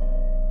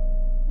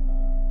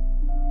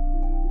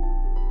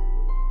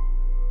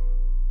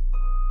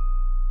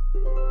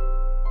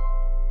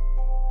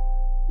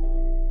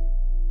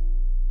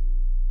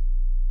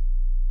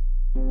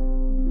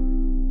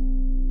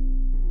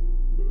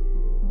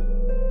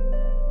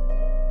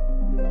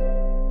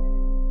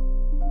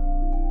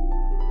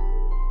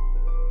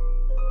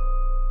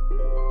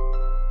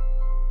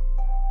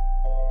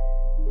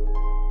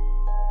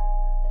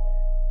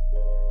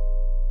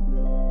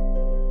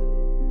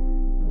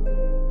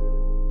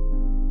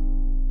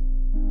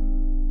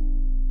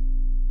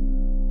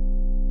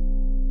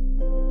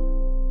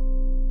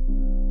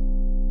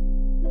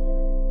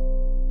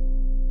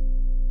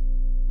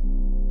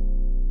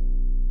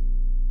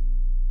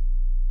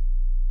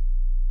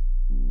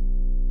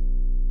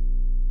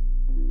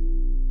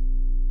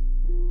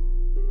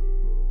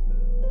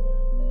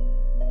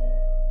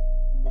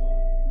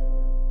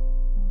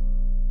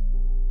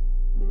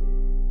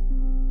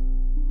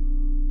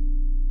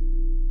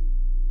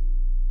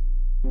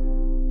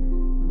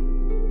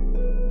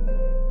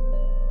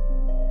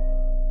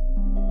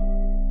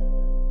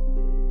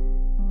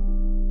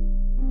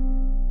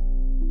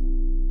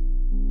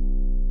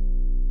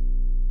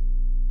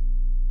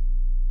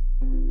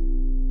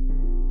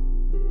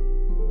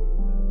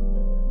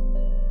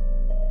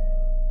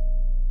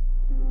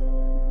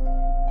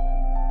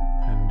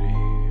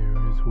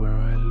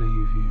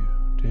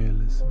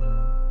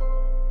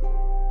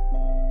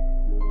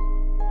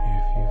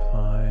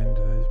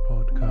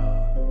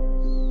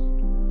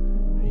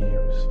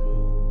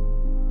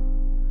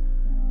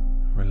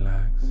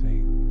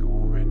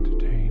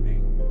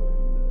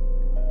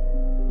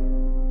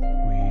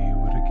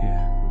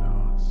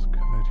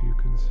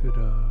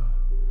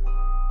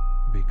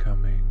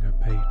 Becoming a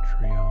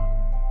Patreon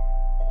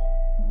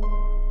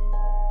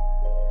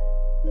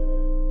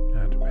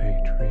at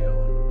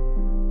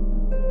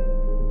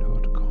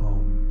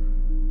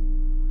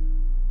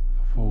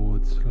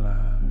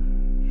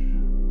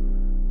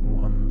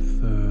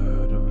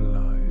patreon.com/1/3 of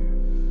life.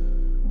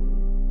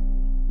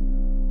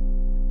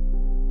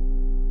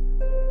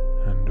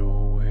 And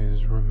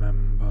always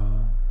remember,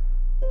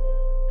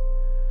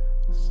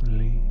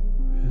 sleep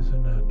is a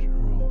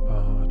natural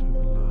part of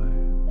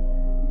life,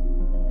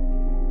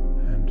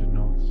 and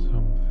not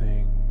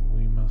something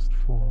we must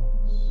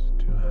force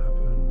to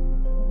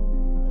happen,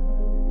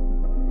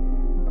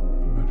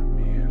 but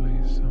merely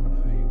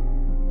something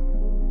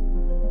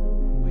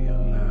we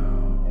allow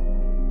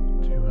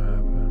to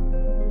happen.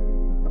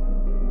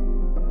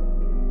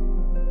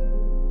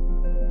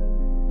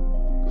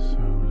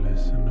 So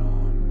listen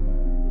on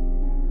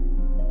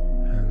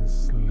and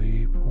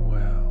sleep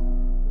well,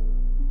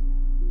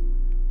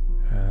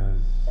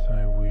 as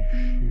I wish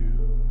you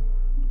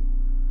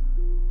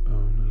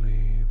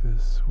only the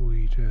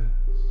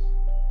sweetest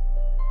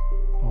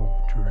of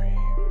dreams.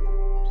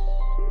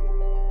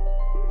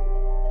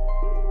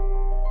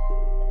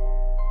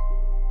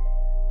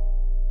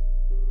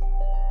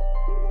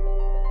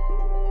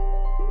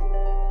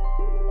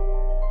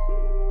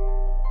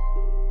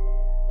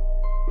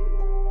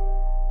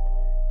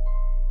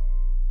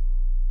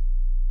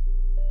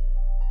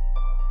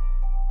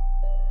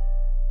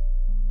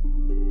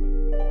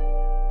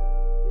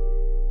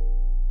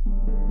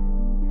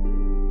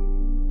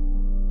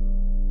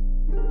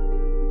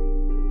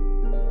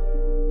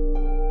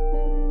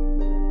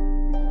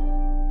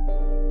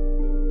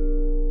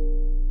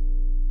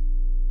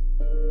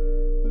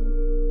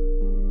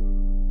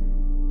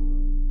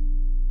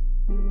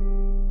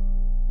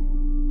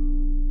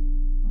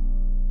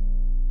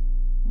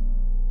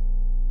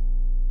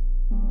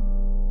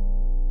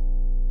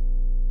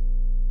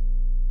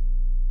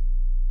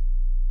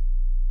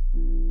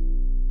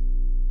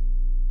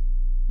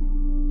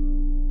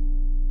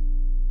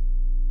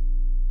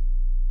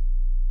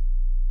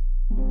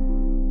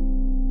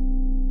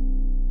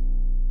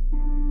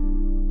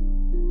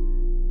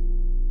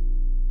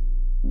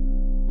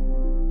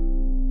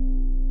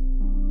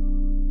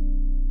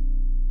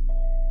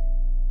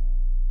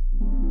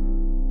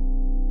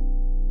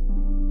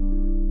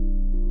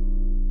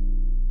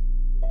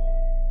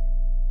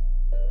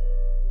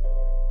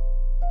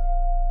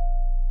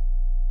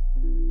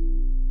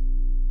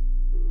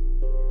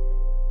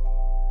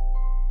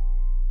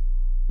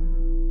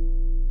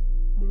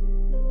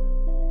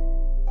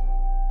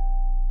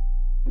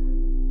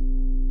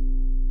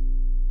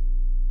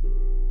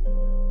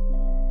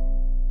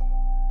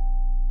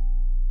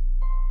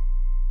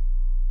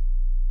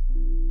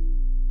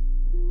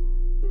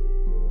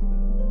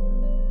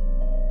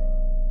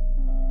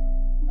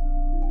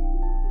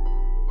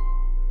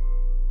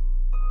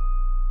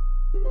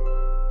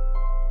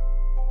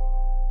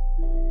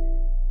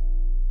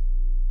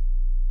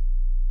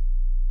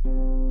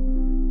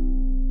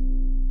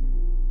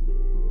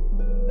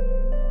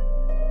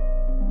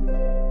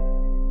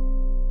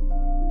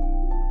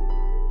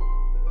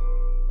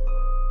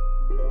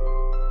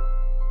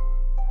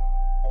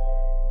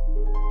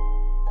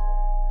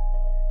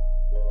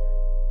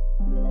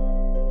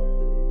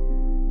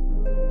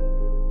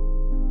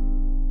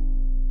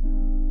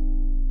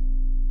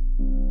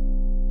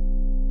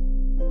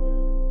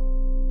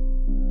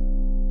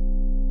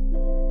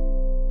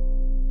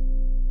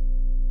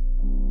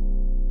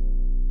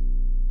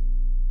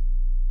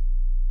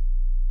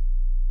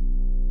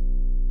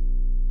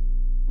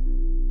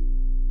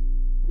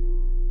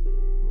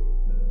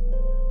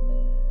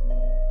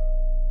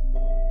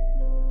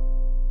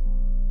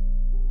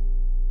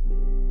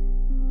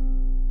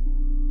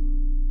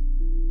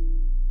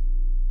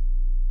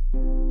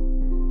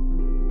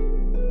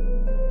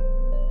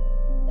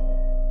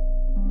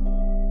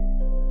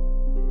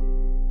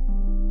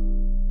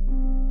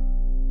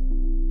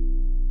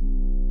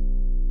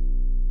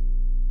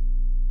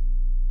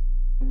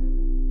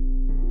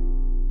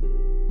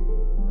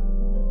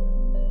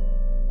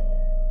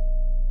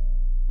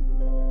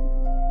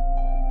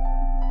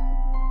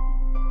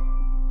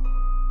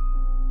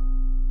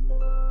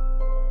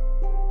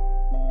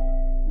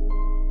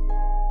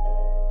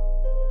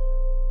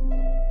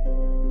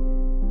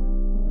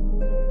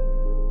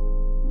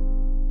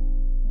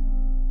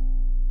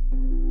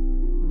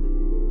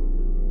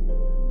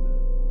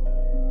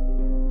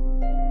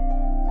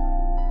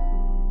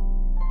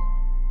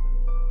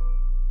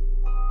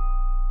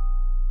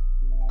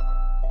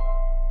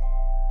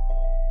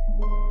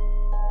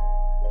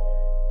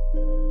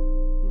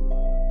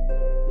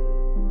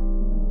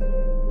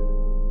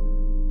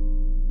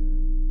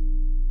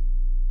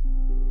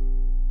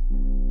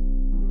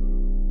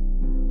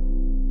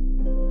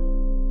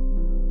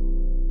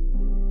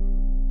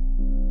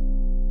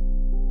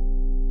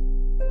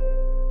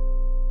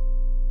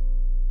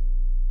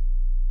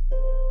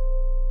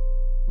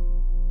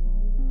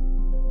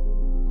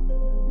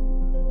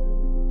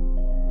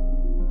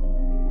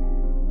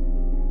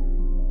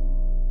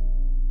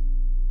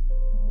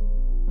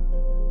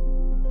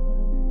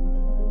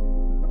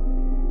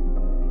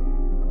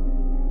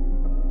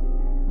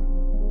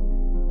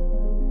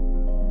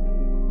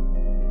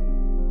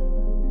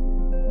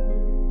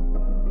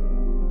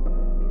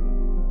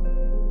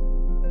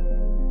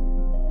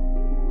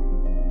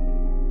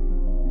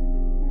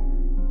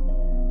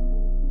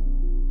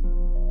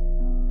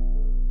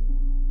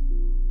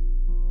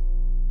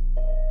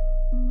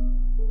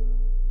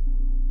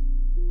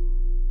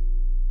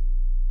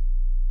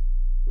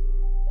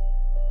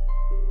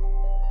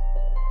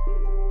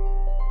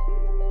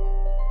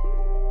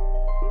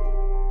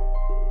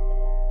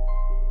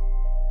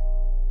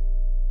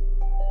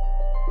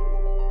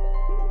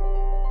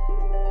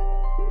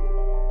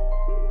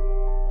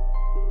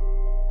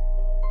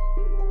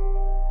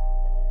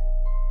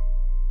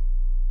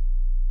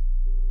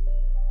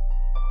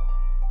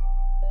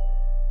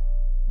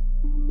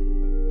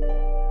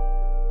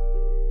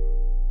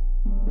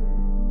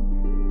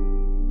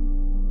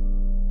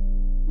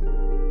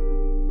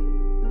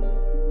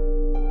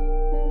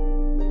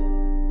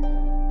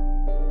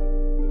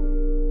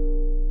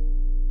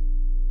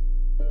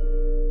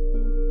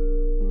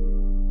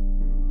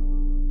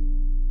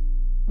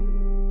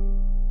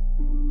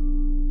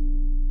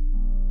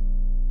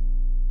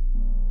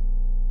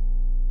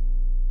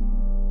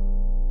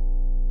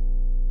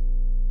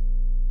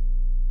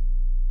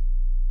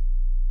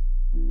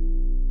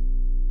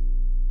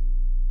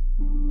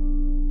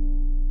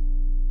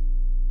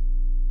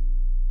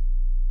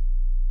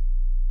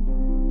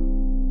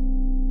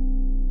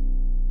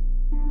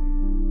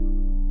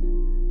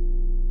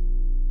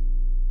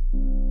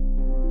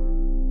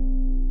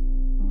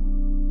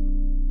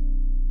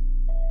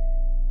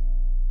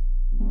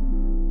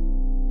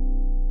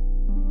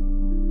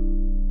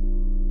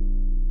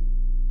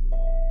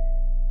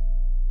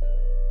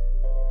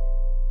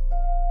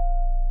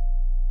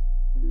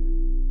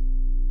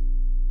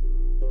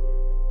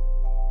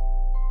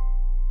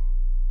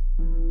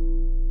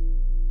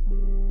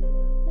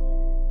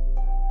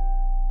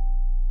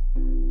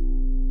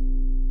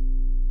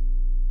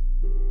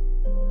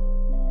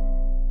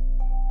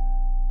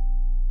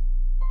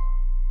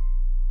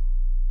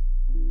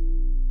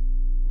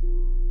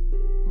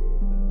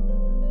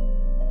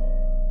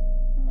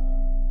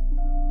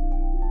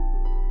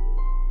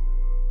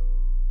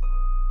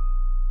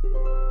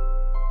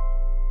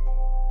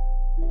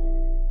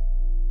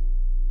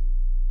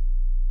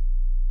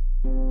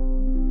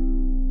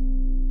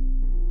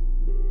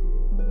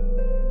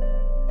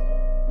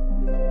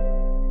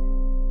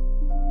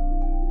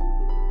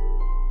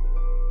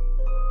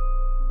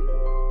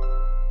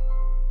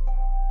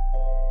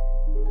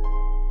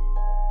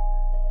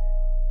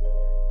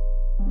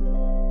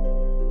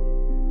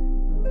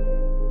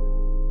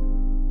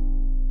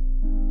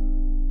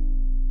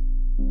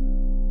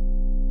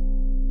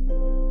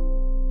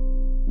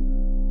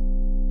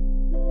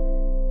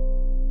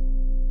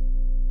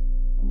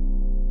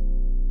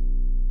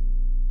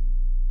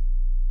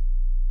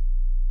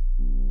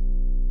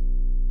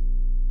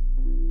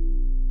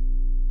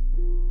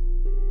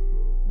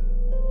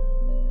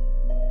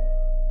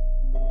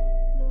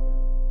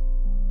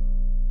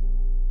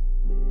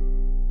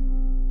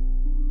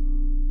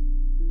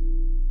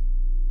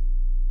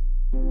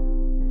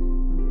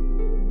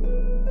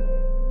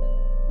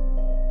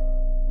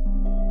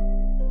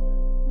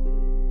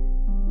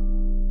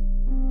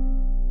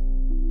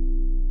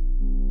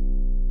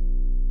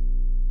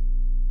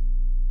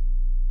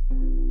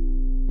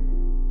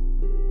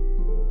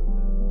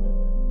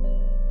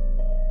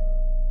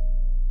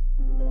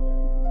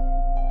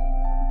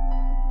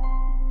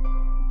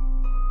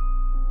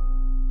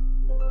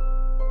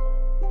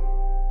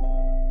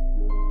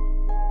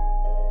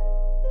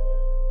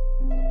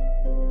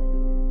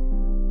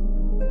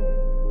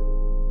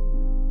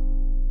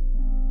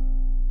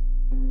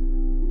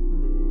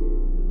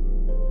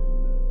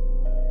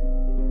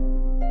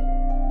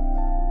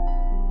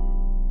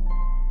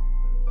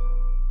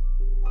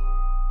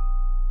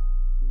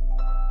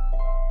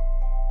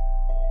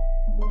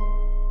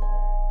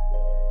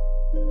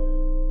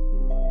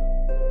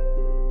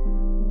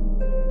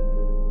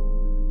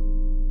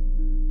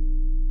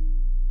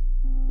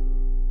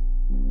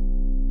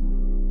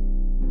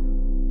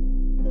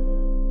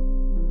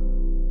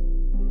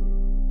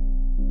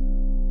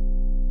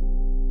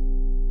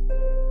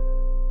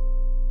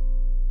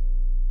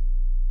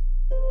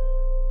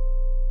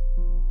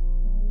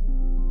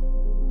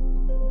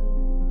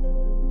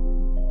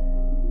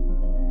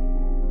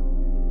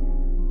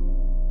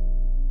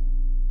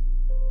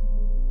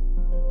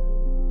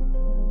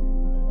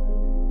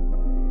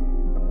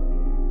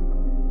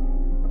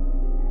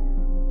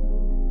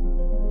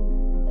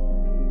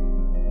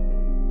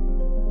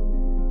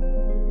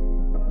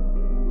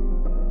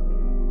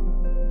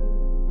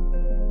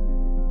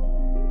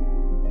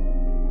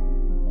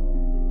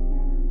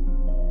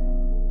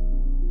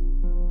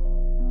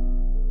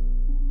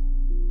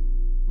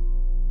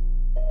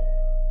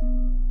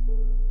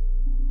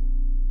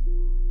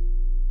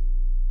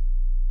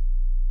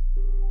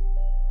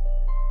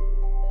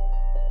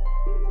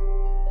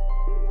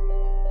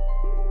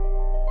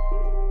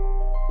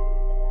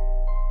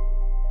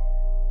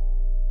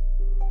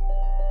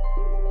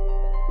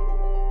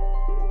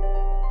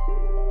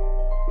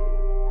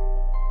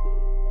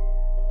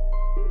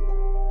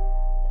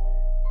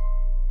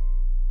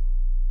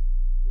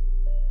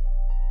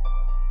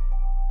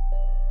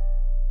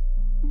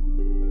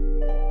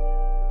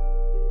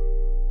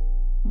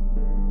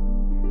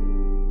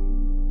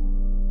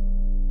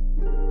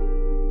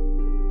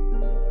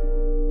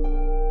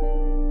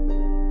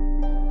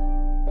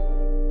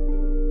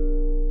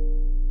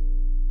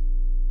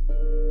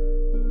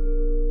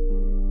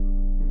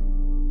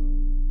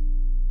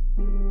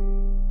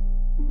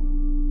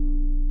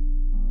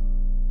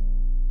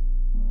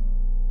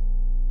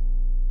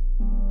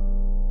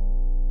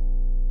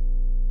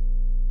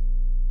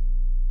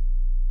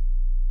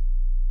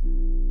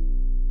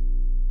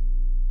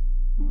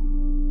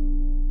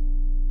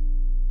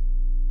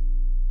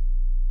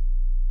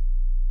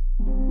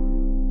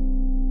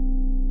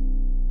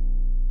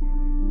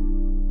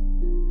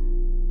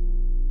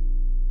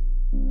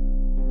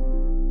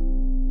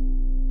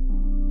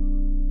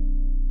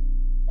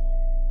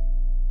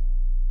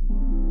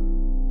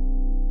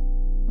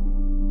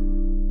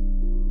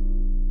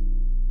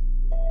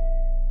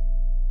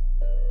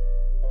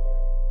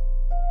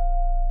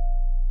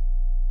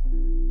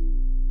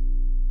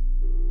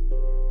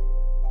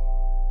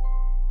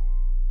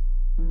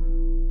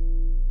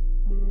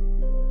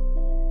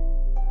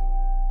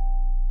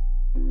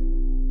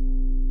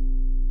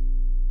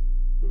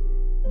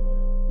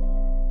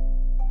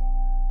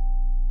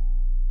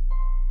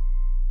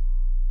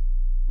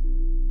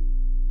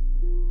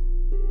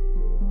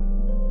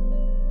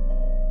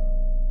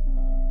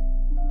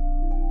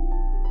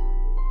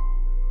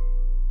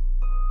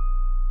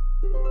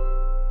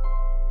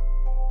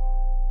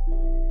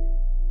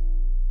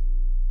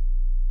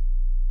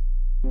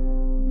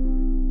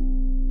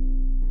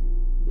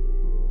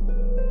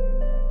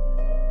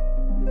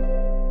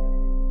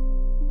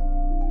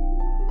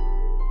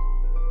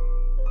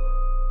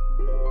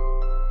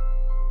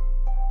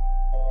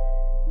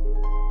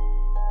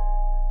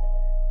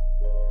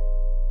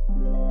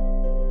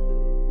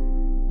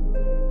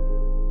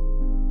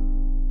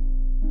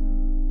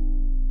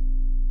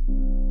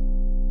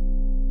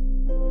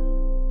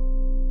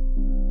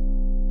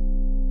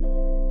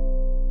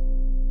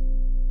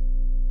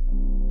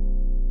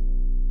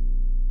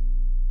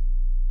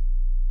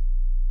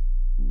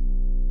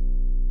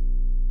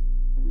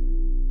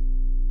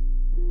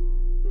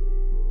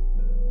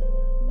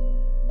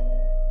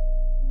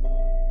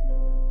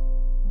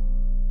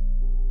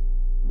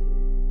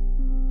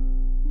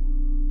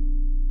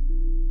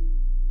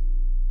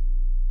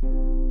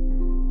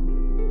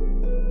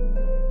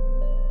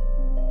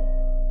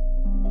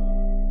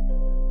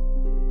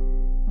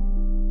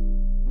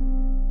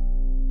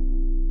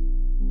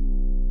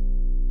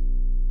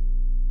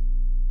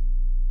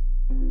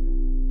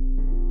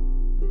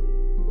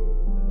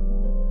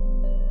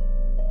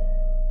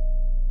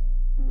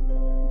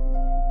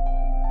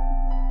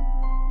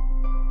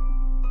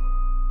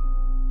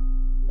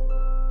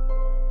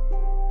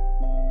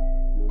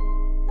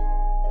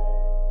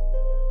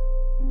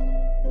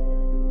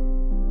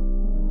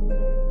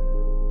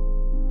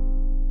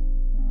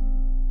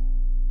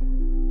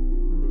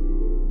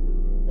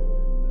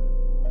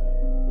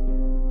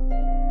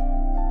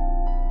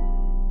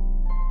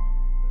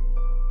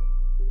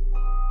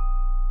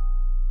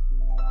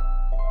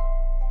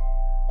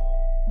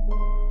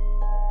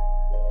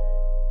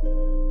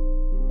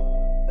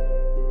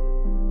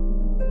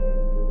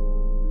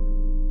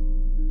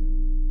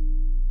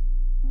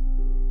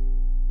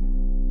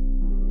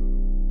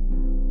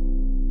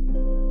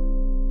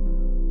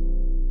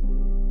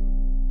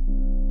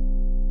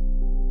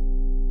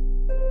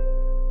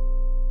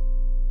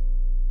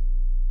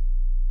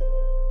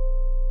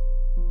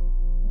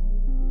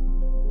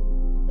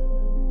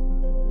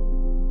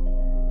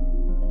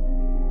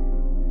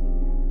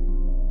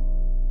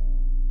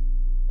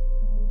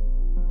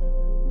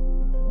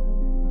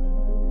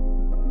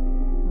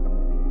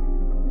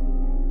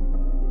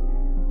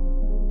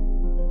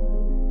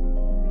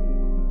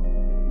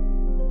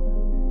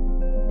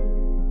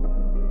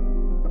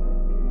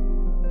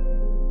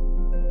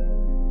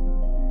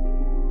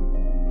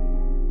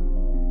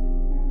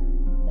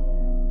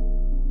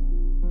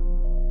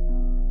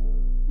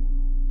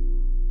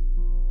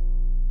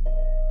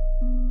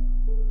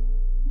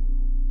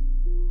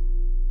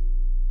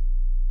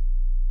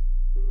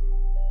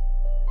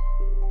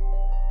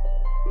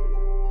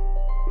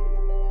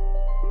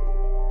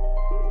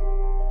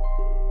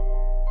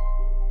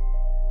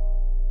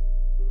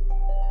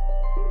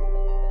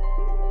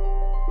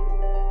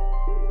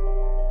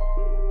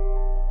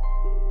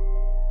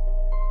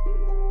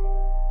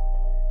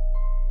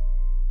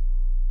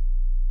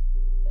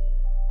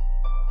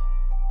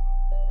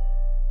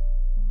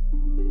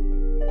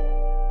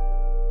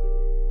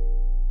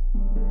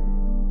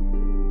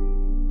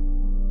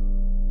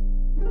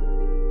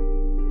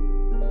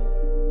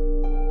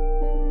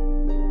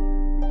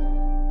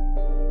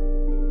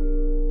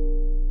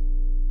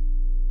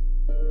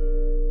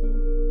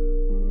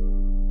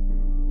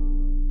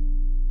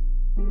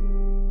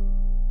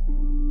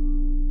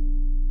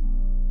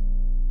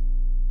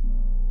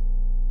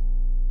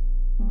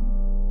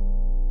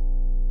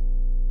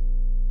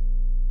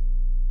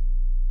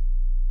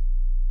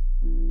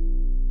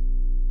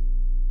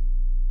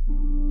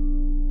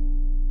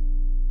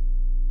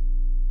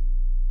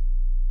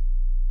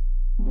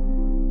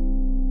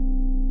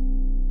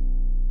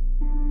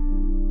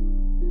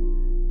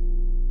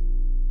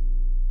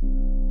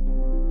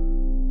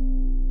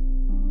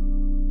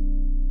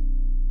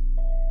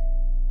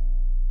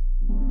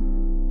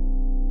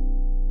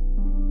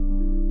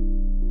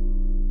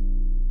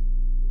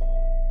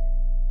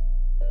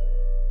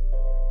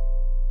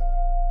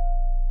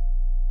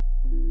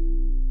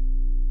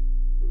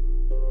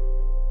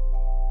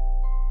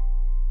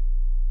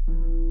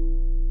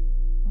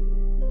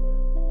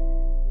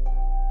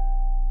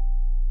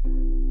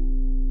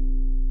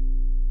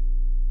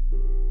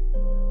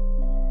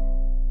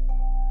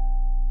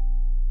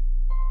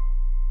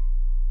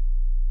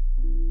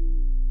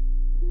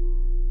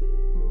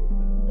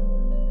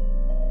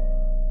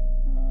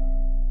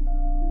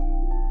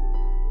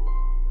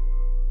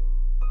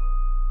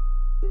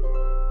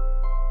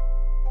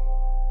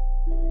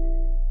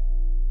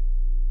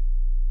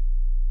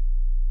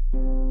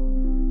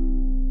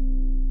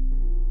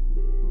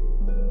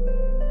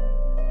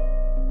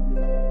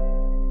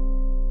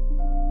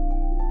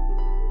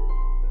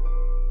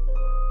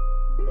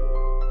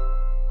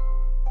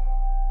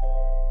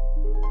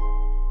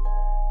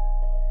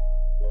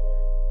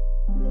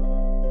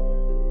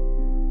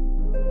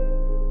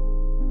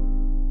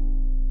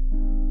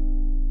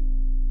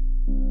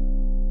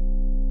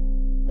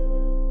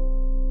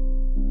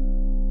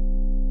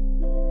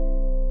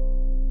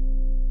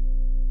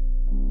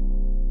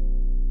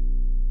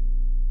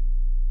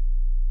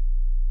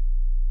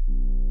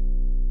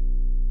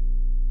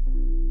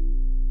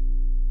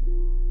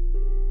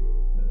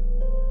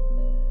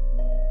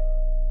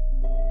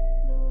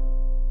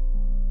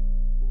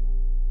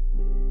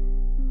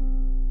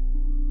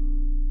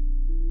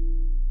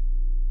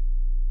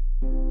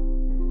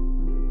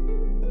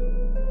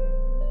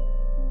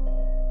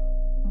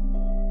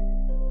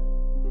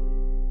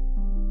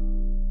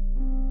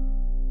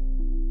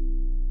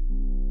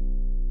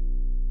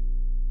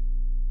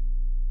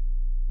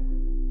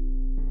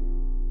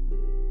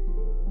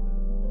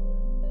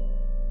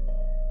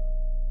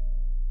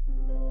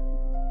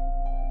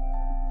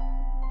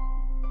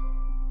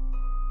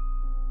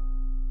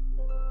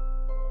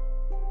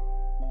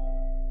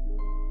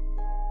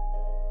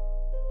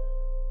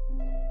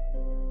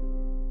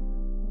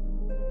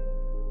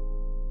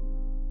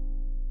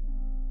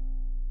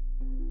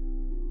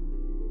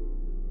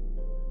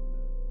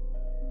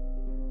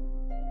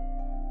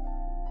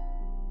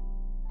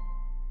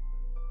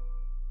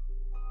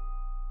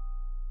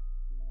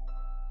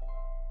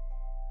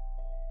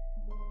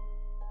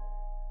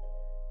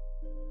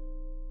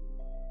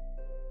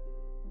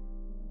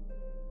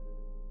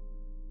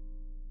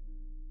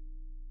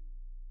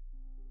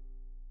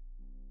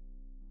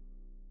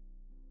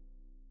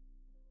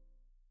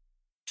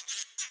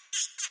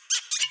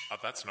 a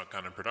That's Not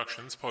Canon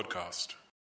Productions podcast.